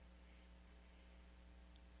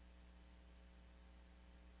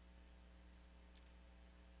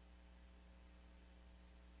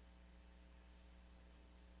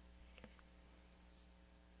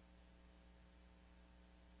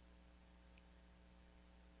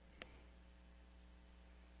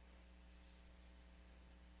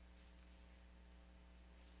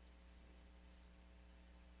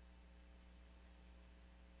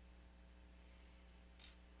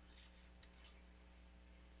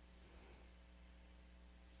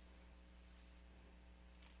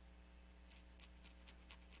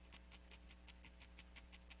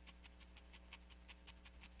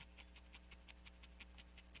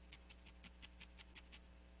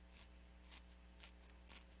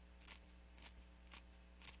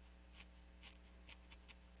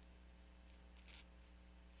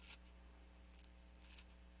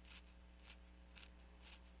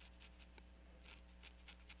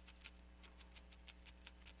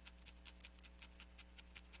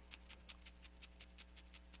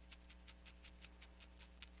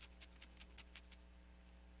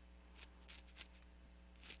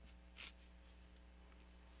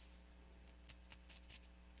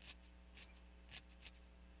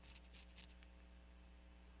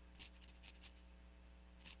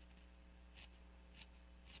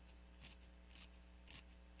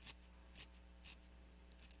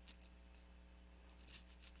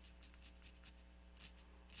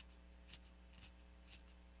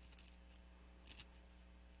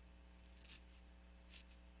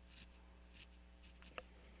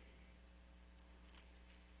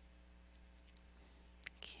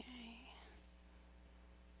 Okay.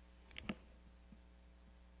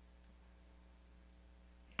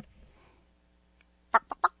 Bark,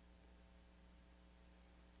 bark, bark.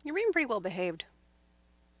 You're being pretty well behaved.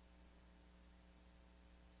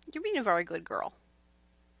 You're being a very good girl.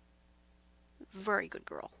 Very good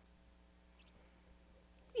girl.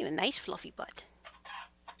 Being a nice fluffy butt.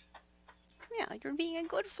 Yeah, you're being a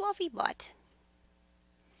good fluffy butt.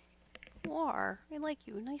 You are. I like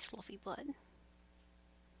you, a nice fluffy butt.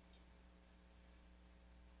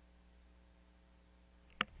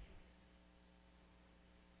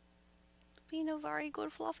 Being a very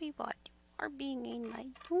good fluffy butt. You are being a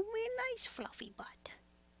nice fluffy butt.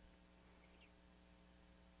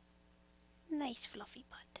 Nice fluffy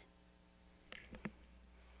butt.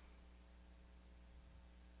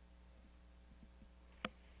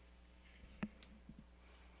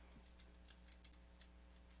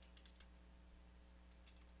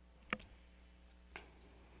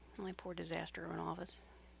 My poor disaster of an office.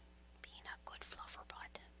 Being a good fluffer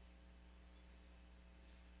butt.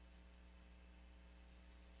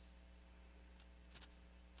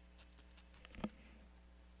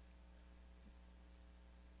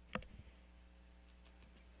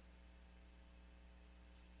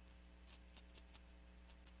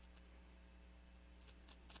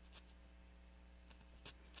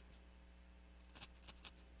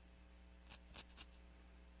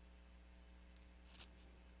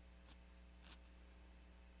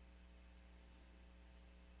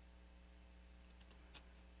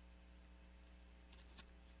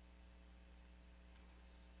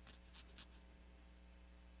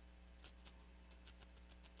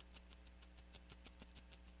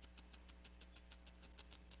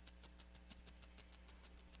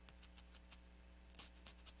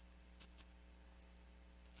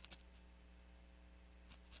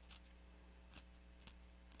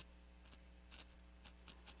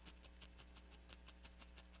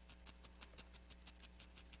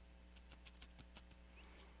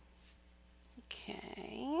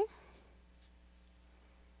 Okay.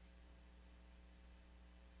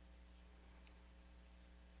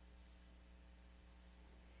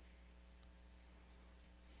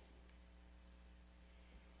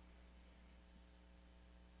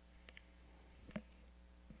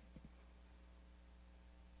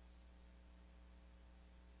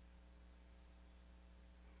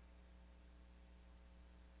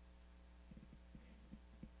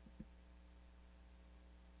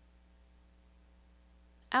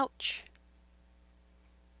 Ouch.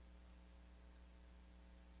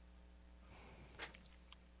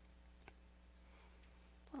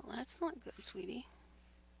 Well, that's not good, sweetie.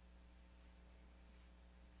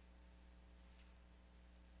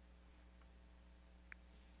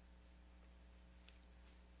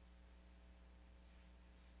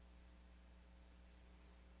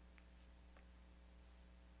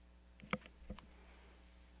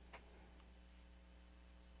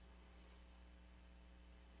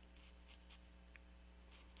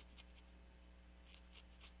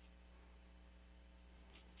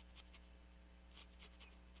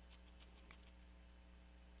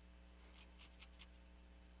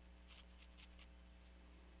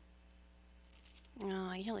 No,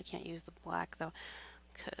 I really can't use the black though,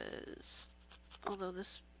 because although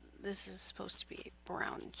this is supposed to be a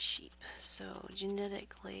brown sheep, so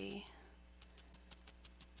genetically.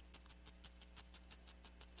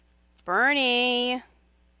 Bernie!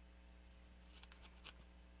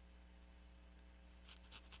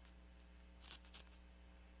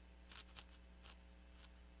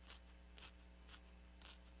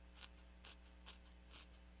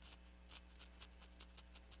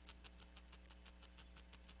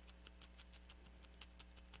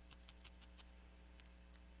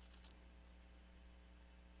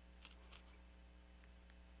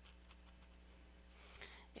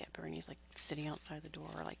 Yeah, Bernie's like sitting outside the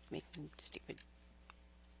door, like making stupid.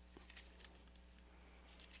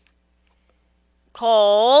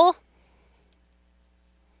 Cole!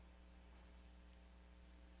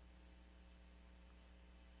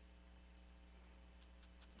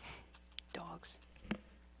 Dogs.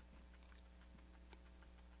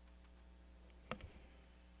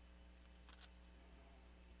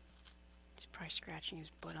 He's probably scratching his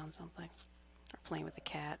butt on something. Or playing with the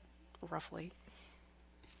cat, roughly.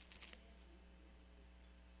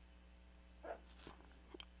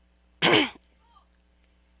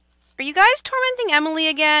 Are you guys tormenting Emily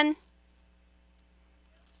again?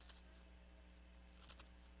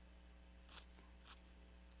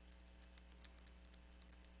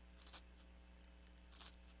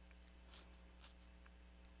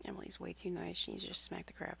 Emily's way too nice. She needs to just smack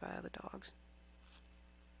the crap out of the dogs.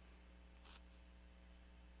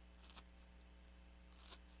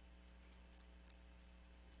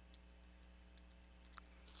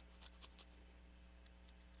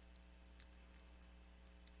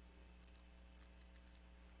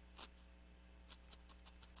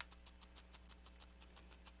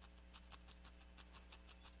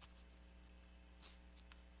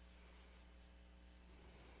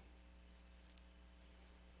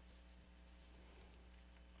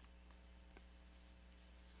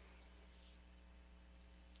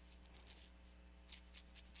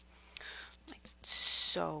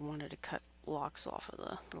 So wanted to cut locks off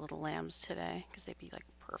of the little lambs today because they'd be like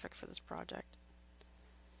perfect for this project.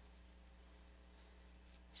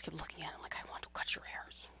 Just kept looking at them like, I want to cut your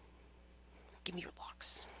hairs. Give me your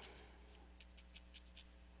locks.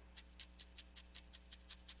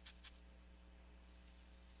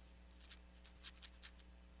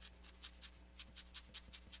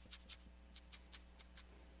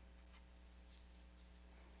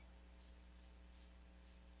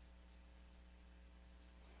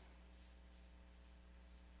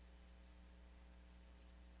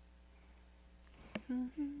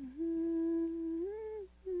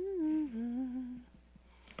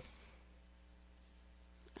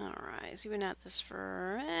 Alright, so we've been at this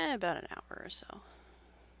for about an hour or so.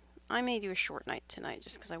 I may do a short night tonight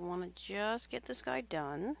just because I want to just get this guy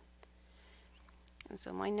done. And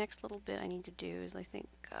so my next little bit I need to do is, I think,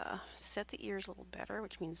 set the ears a little better,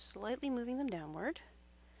 which means slightly moving them downward.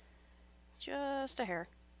 Just a hair.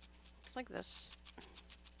 Just like this.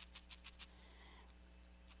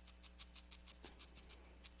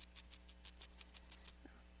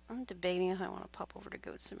 I'm debating if I want to pop over to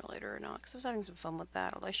Goat Simulator or not, because I was having some fun with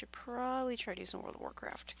that, although I should probably try to do some World of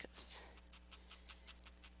Warcraft, because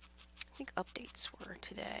I think updates were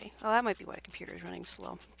today. Oh, that might be why the computer is running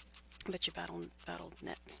slow. I bet you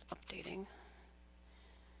Battle.net's updating.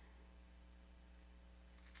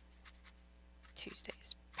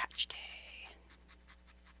 Tuesday's patch day.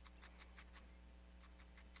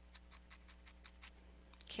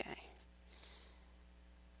 Okay.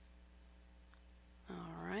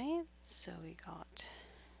 Alright, so we got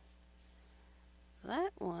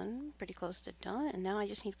that one pretty close to done, and now I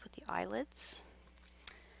just need to put the eyelids.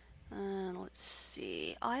 Let's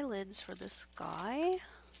see, eyelids for this guy.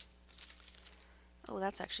 Oh,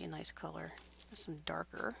 that's actually a nice color. There's some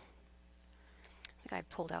darker. I think I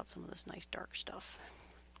pulled out some of this nice dark stuff.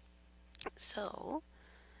 So,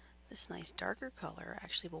 this nice darker color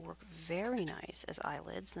actually will work very nice as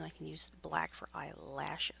eyelids. Then I can use black for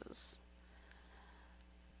eyelashes.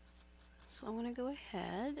 So I'm going to go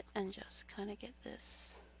ahead and just kind of get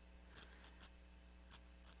this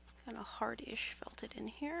kind of hardish felted in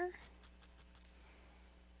here.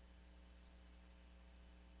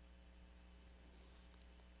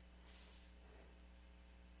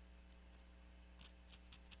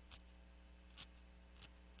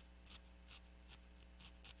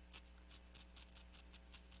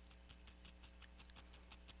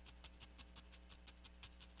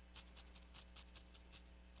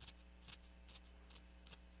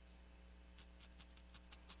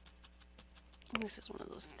 This is one of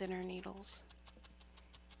those thinner needles.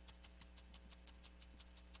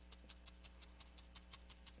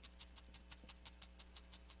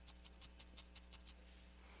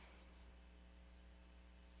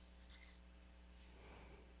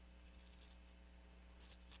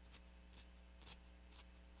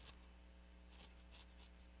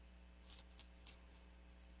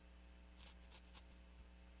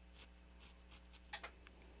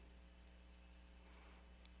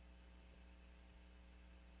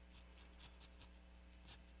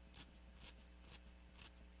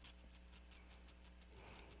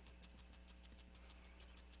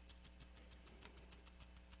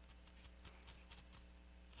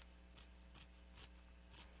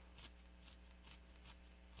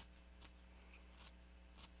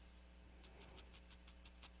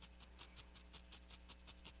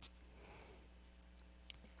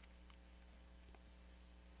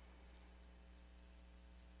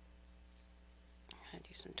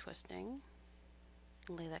 some twisting.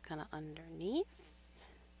 Lay that kind of underneath.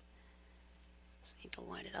 Just need to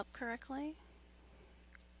line it up correctly.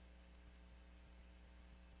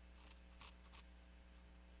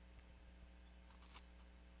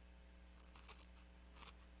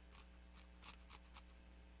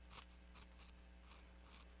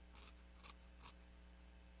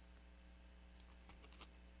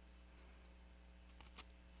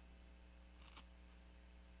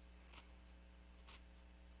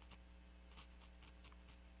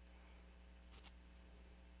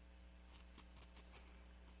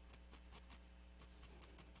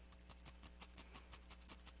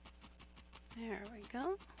 There we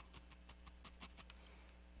go.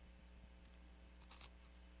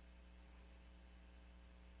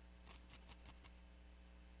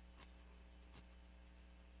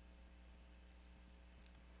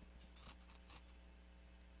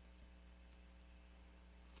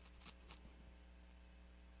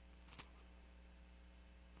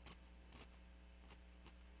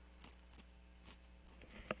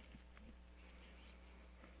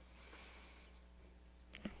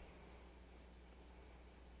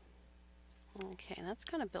 Okay, that's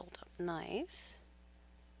kind of built up nice.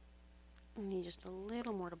 I need just a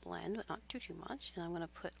little more to blend, but not too much. And I'm going to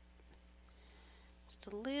put just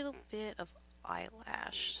a little bit of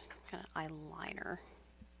eyelash, kind of eyeliner.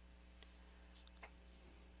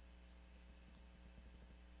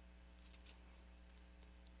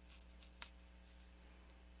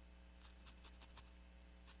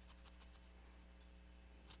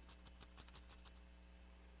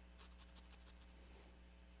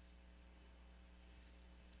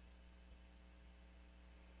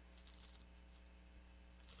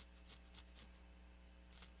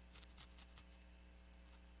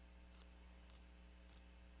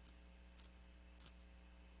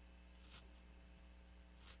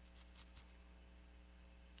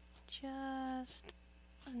 Just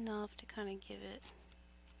enough to kind of give it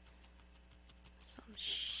some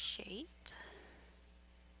shape.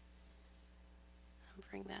 And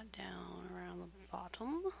bring that down around the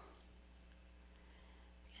bottom.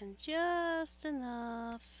 And just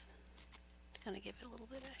enough to kind of give it a little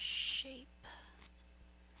bit of shape.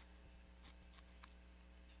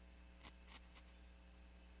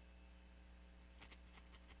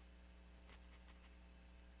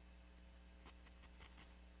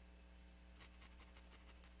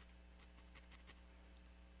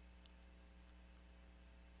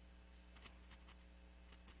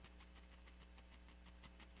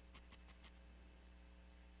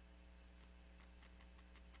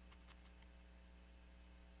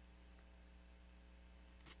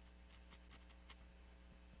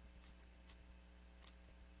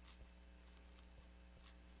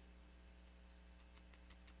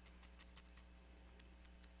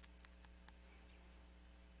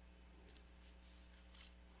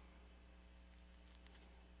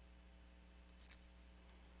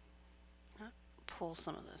 Pull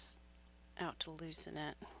some of this out to loosen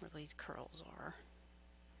it where these curls are.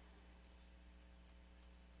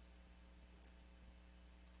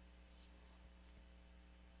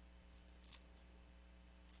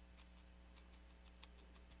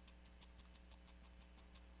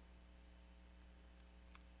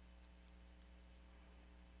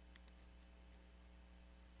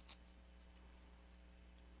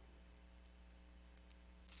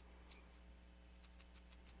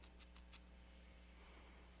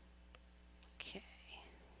 Okay.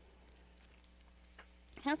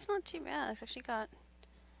 That's not too bad. It's actually got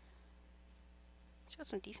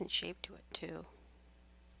some decent shape to it too.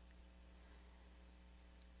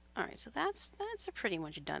 Alright, so that's a pretty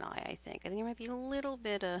much done eye, I think. I think there might be a little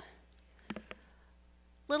bit of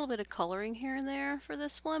coloring here and there for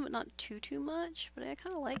this one, but not too much. But I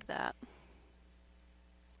kind of like that.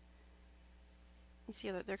 You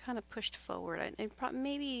see that they're kind of pushed forward.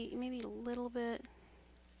 Maybe a little bit.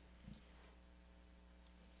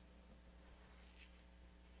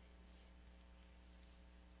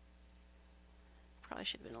 Probably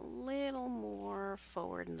should have been a little more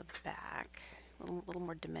forward in the back. A little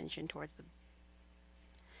more dimension towards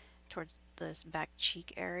this back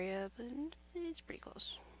cheek area, but it's pretty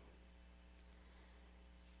close.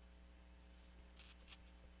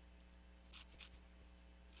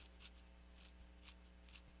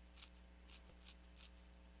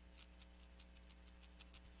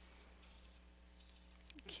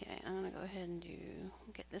 Okay, I'm gonna go ahead and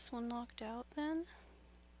get this one knocked out then.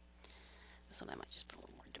 This one I might just put a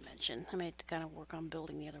little more dimension. I might kind of work on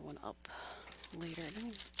building the other one up later. I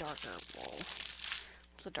need darker wool.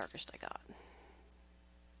 What's the darkest I got?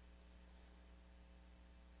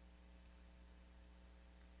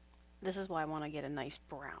 This is why I want to get a nice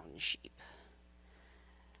brown sheep,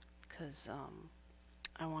 because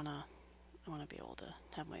I wanna I wanna be able to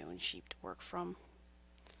have my own sheep to work from.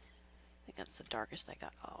 I think that's the darkest I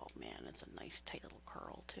got. Oh man, it's a nice tight little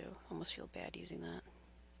curl too. Almost feel bad using that.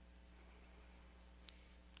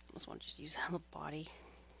 Almost want to just use that on the body.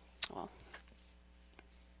 Well.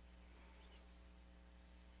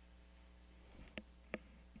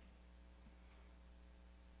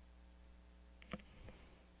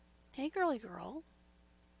 Hey girly girl.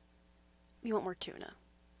 You want more tuna?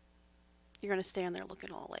 You're gonna stand there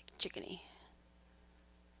looking all like chickeny.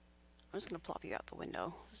 I'm just gonna plop you out the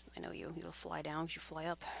window. I know you'll fly down because you fly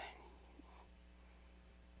up.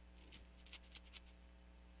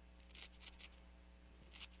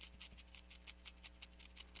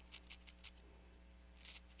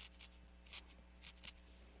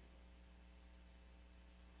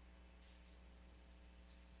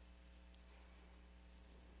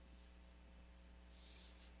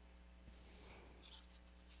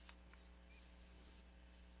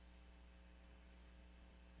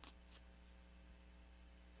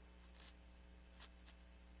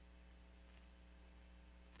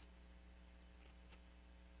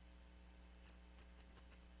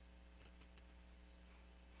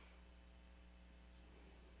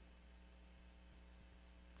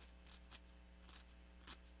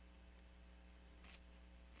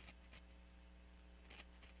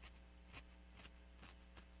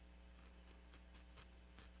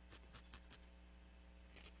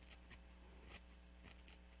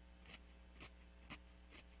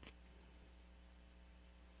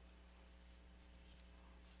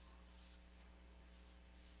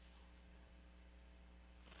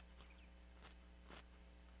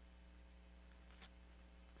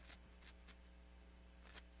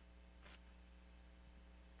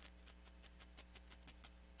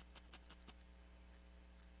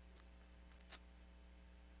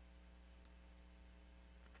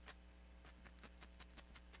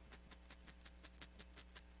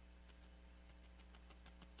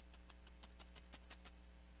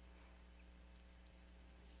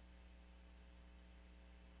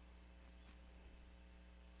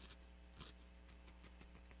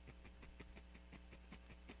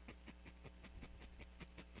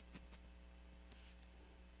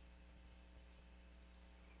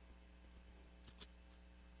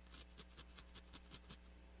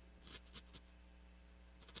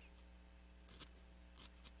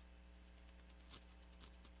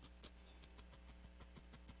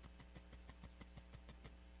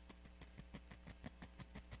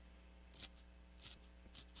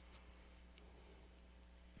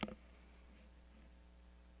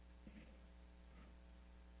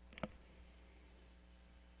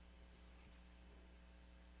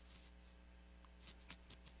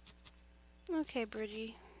 Okay,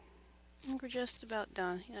 Bridgie. I think we're just about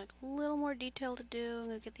done. You got a little more detail to do. I'm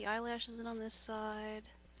gonna get the eyelashes in on this side.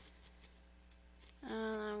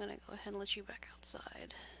 And I'm gonna go ahead and let you back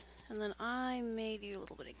outside. And then I may do a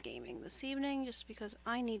little bit of gaming this evening just because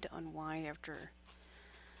I need to unwind after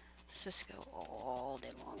Cisco all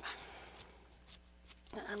day long.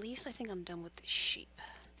 At least I think I'm done with the sheep.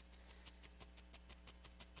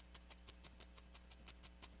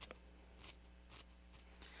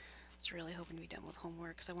 I was really hoping to be done with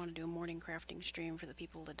homework because I want to do a morning crafting stream for the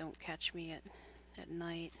people that don't catch me at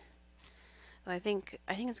night. But I think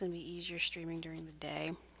it's going to be easier streaming during the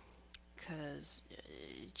day because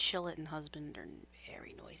Chillet and husband are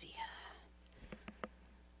very noisy.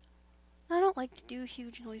 I don't like to do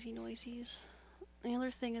huge noisy noises. The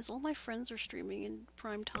other thing is all my friends are streaming in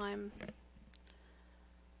prime time.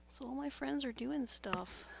 So all my friends are doing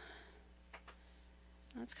stuff.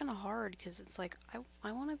 And it's kind of hard because it's like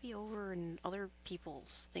I want to be over in other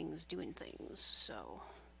people's things doing things. So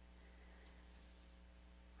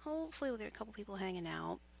hopefully we'll get a couple people hanging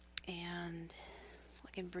out and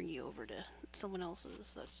I can bring you over to someone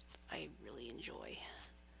else's that's I really enjoy.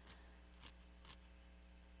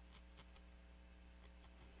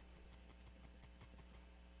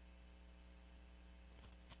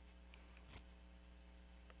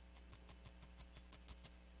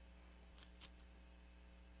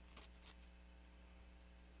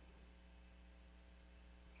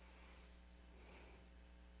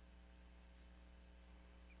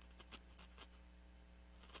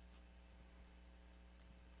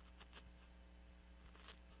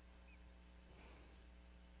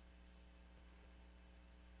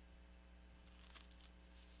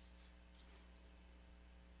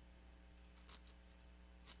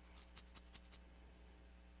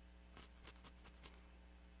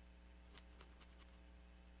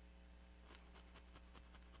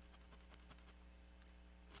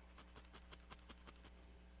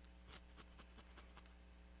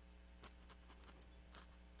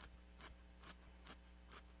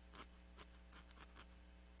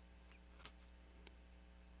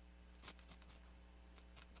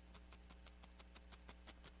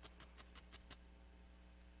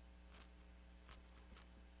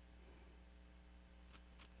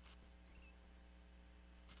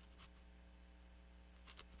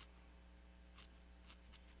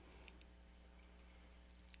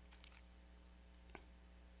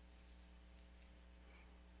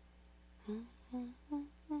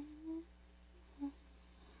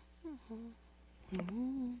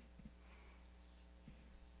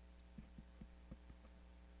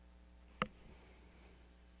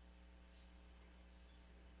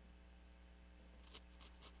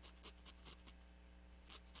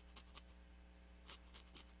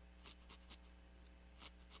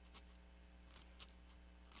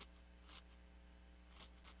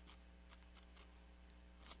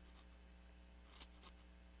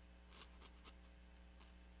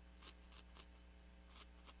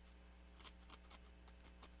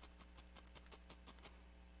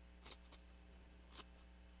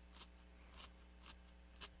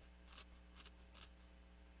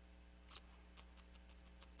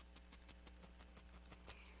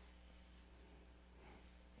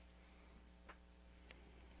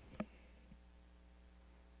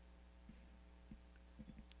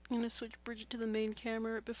 I'm gonna switch Bridget to the main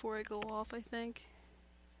camera before I go off, I think.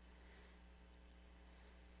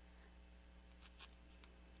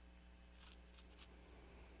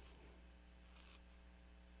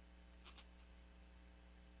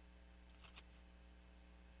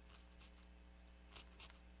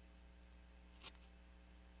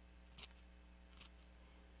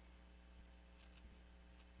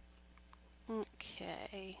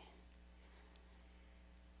 Okay.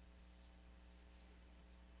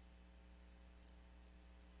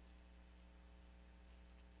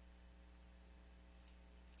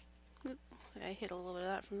 Oop, I hit a little bit of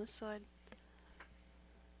that from this side.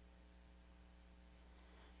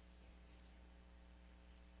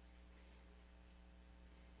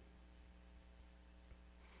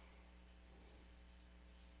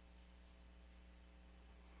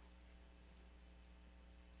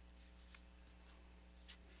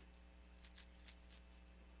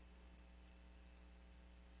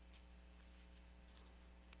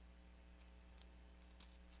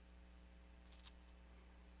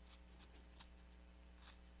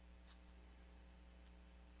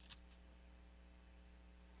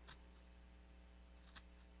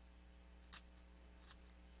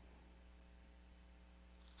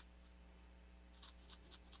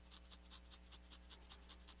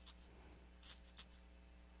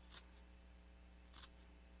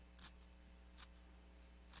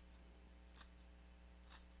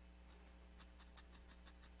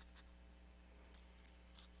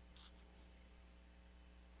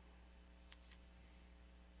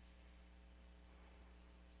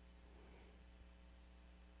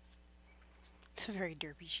 It's a very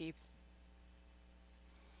derpy shape.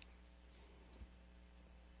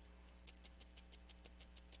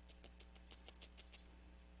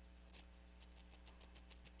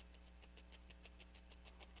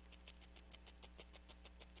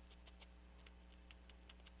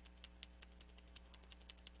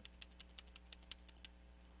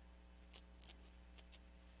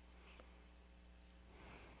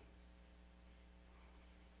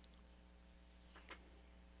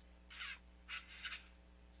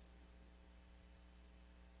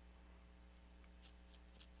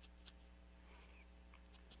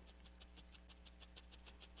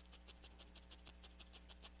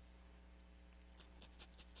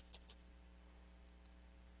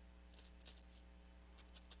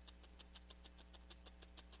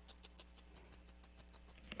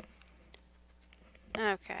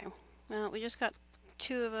 Okay. Well, we just got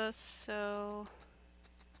 2 of us, so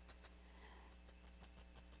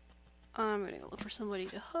I'm gonna go look for somebody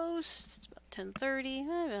to host. It's about 10:30,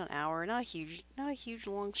 about an hour. Not a huge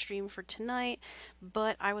long stream for tonight,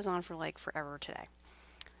 but I was on for like forever today.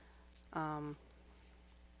 A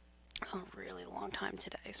really long time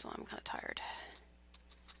today, so I'm kind of tired.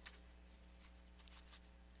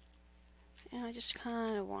 And I just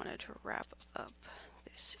kind of wanted to wrap up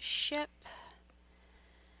this ship.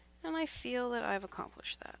 And I feel that I've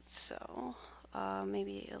accomplished that, so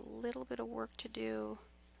maybe a little bit of work to do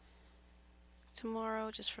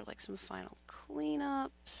tomorrow just for like some final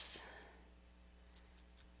cleanups.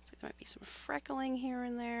 So there might be some freckling here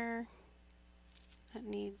and there that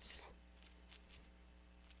needs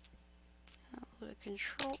a little bit of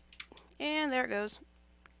control. And there it goes.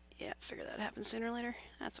 Yeah, figure that happens sooner or later.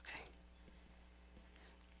 That's okay.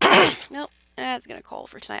 Nope, that's gonna call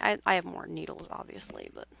for tonight. I have more needles,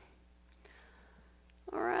 obviously, but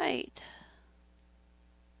alright.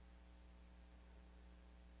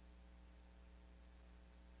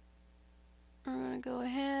 I'm gonna go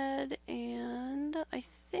ahead and I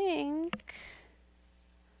think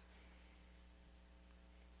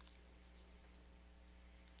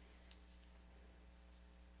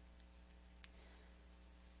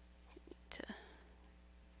to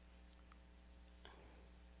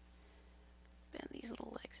bend these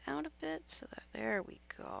little legs out a bit so that, there we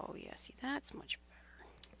go. Yeah, see, that's much better.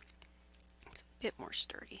 It's a bit more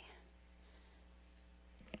sturdy.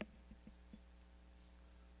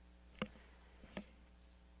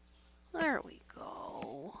 There we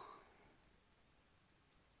go.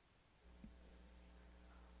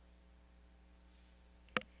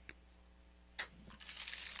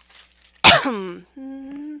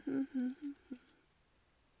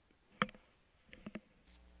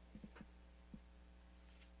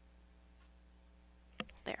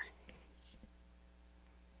 There.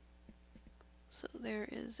 So there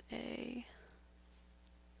is a...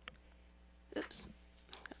 Oops.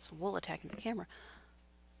 Got some wool attacking the camera.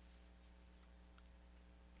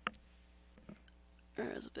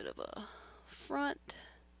 There's a bit of a front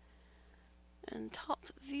and top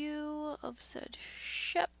view of said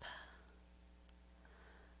ship.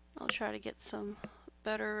 I'll try to get some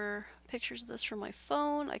better pictures of this from my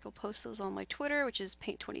phone. I can post those on my Twitter, which is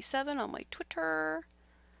Paint27 on my Twitter.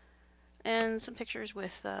 And some pictures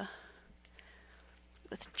with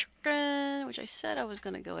Chicken, which I said I was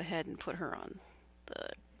going to go ahead and put her on the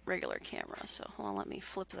regular camera. So hold on, let me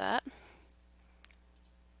flip that.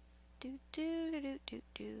 Do do do do do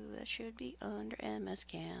do. That should be under MS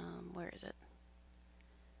Cam. Where is it?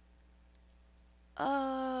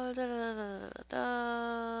 Da, da, da, da, da,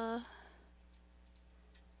 da.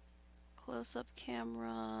 Close-up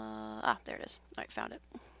camera. Ah, there it is. All right, found it.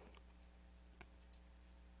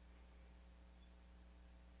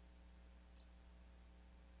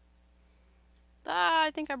 Ah,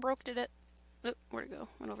 I think I broke it. Oh, where'd it go?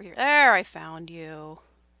 Went over here. There, I found you.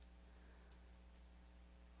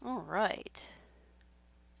 All right.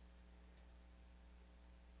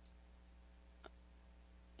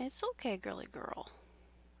 It's okay, girly girl.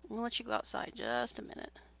 I'm gonna let you go outside just a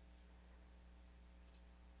minute.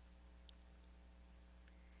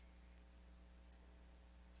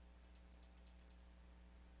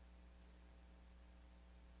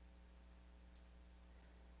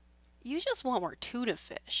 You just want more tuna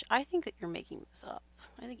fish. I think that you're making this up.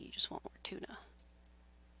 I think you just want more tuna.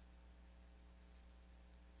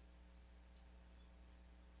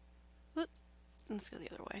 Whoop. Let's go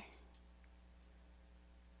the other way.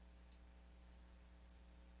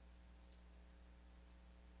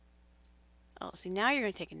 Oh, see, now you're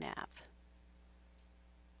going to take a nap.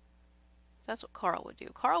 That's what Carl would do.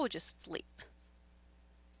 Carl would just sleep.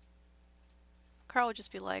 Carl would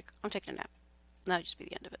just be like, I'm taking a nap. And that would just be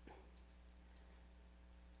the end of it.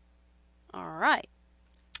 Alright.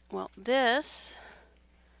 Well, this...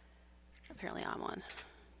 Apparently I'm on.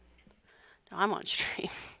 No, I'm on stream.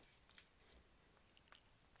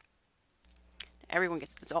 Everyone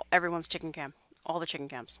gets... It's all, everyone's chicken cam. All the chicken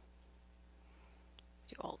cams.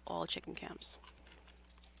 Do all chicken cams.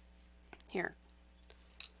 Here.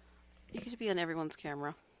 You could be on everyone's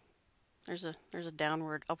camera. There's a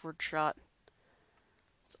downward, upward shot.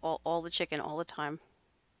 It's all the chicken all the time.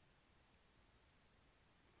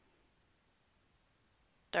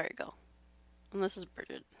 There you go. And this is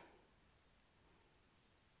Bridget.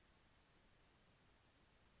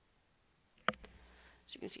 As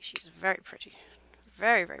you can see, she's very pretty.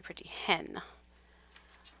 Very, very pretty hen.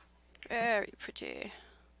 Very pretty.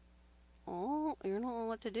 Oh, you don't know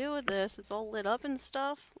what to do with this. It's all lit up and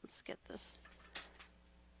stuff. Let's get this.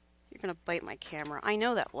 You're gonna bite my camera. I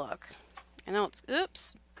know that look. I know it's...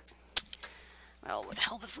 Oops. Well, it would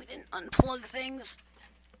help if we didn't unplug things.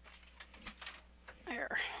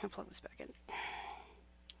 There. I'll plug this back in.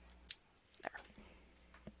 There.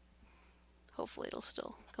 Hopefully it'll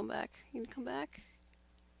still come back. You can come back?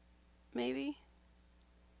 Maybe?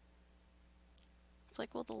 It's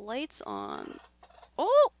like, well, the light's on.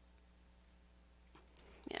 Oh!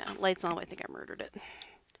 Yeah, light's on. I think I murdered it.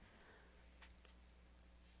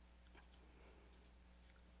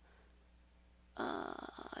 There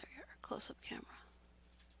we are. Close-up camera.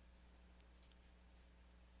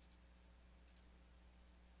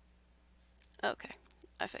 Okay,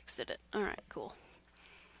 I fixed it. Alright, cool.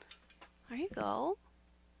 There you go.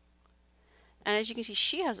 And as you can see,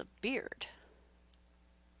 she has a beard.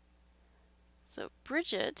 So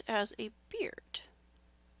Bridget has a beard.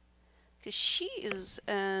 Because she is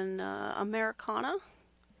an Americana,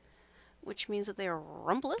 which means that they are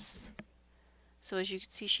rumpless. So as you can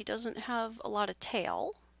see, she doesn't have a lot of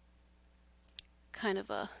tail. Kind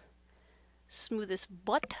of a smoothest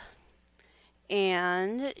butt.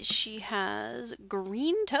 And she has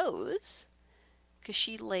green toes, because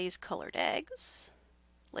she lays colored eggs.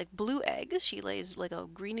 Like blue eggs. She lays like a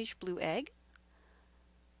greenish blue egg.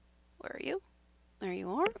 Where are you? There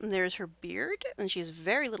you are. And there's her beard. And she has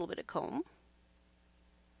very little bit of comb.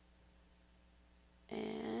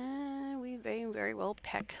 And may very well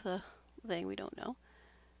peck the thing, we don't know.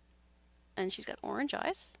 And she's got orange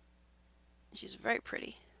eyes. She's very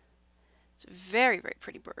pretty. It's a very, very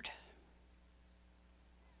pretty bird.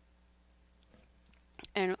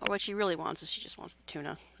 And what she really wants is she just wants the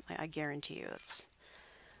tuna. I guarantee you that's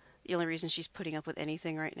the only reason she's putting up with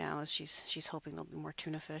anything right now is she's hoping there'll be more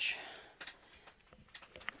tuna fish.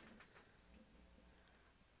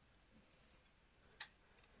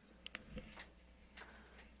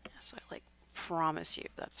 So I like promise you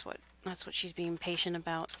that's what she's being patient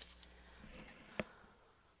about.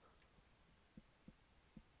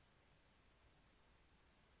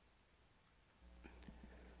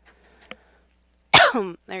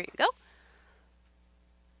 There you go.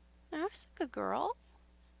 That's a good girl.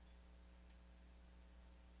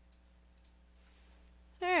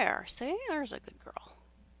 There, see? There's a good girl.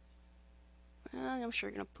 I'm sure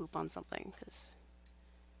you're going to poop on something, because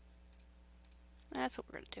that's what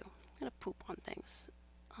we're going to do. I'm going to poop on things.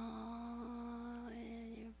 In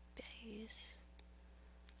your base.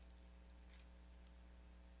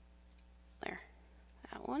 There.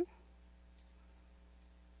 That one.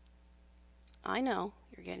 I know,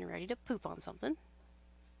 you're getting ready to poop on something.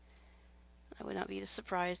 I would not be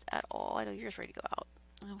surprised at all. I know you're just ready to go out.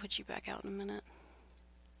 I'll put you back out in a minute.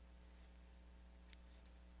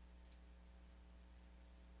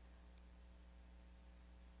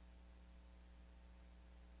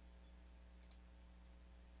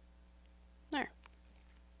 There.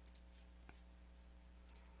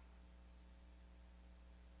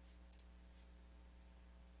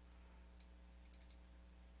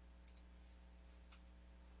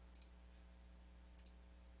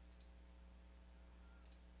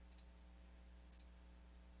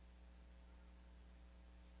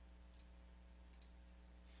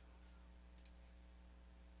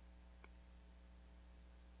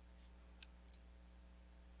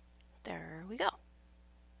 There we go.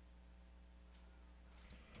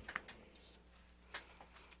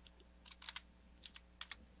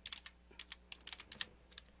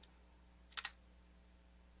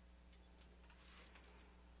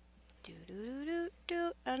 Do do do do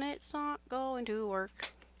do, and it's not going to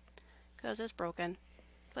work because it's broken.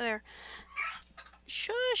 But there.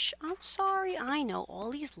 Shush! I'm sorry. I know all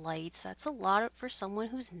these lights. That's a lot for someone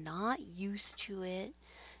who's not used to it.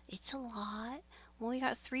 It's a lot. Well, we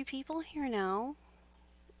got 3 people here now.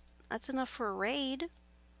 That's enough for a raid.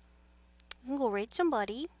 We can go raid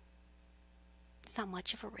somebody. It's not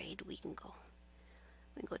much of a raid. We can go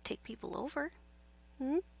take people over.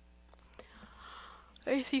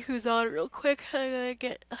 I see who's on real quick. I'm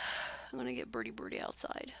gonna get Birdie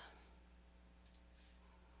outside.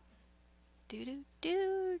 Do do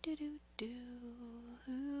do do do do.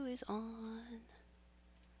 Who is on?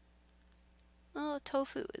 Oh,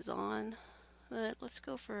 Tofu is on. Let's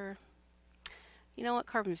go for. You know what?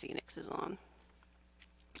 Carbon Phoenix is on.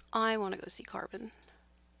 I want to go see Carbon.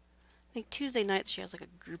 I think Tuesday nights she has like a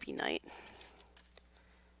groupie night.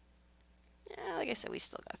 Yeah, like I said, we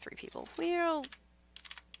still got 3 people.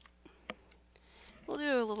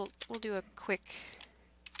 We'll do a quick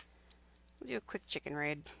chicken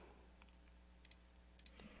raid.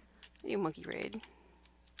 We'll do a monkey raid.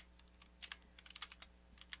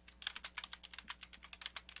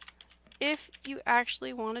 If you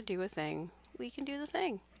actually want to do a thing, we can do the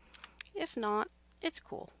thing. If not, it's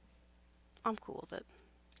cool. I'm cool with it.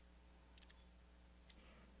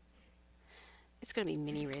 It's gonna be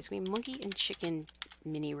mini raids. It's gonna be monkey and chicken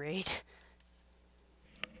mini raid.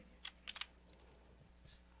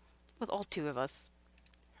 With all 2 of us.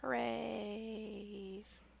 Hooray!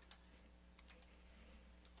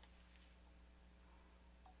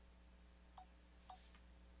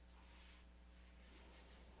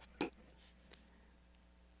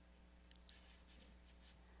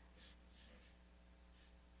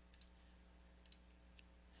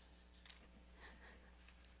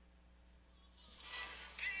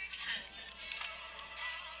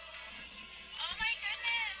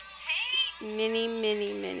 Mini.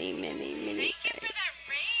 Thank you for that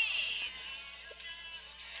raid.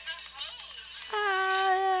 And the host.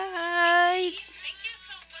 Hi. Thank you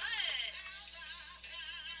so much.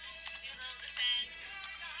 You love the fans.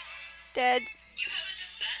 Dead. You have a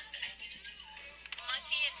defend.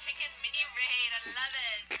 Monkey and chicken mini raid. I love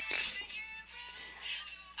it.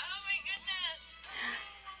 Oh my goodness.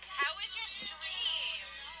 How was your stream?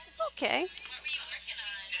 It's okay.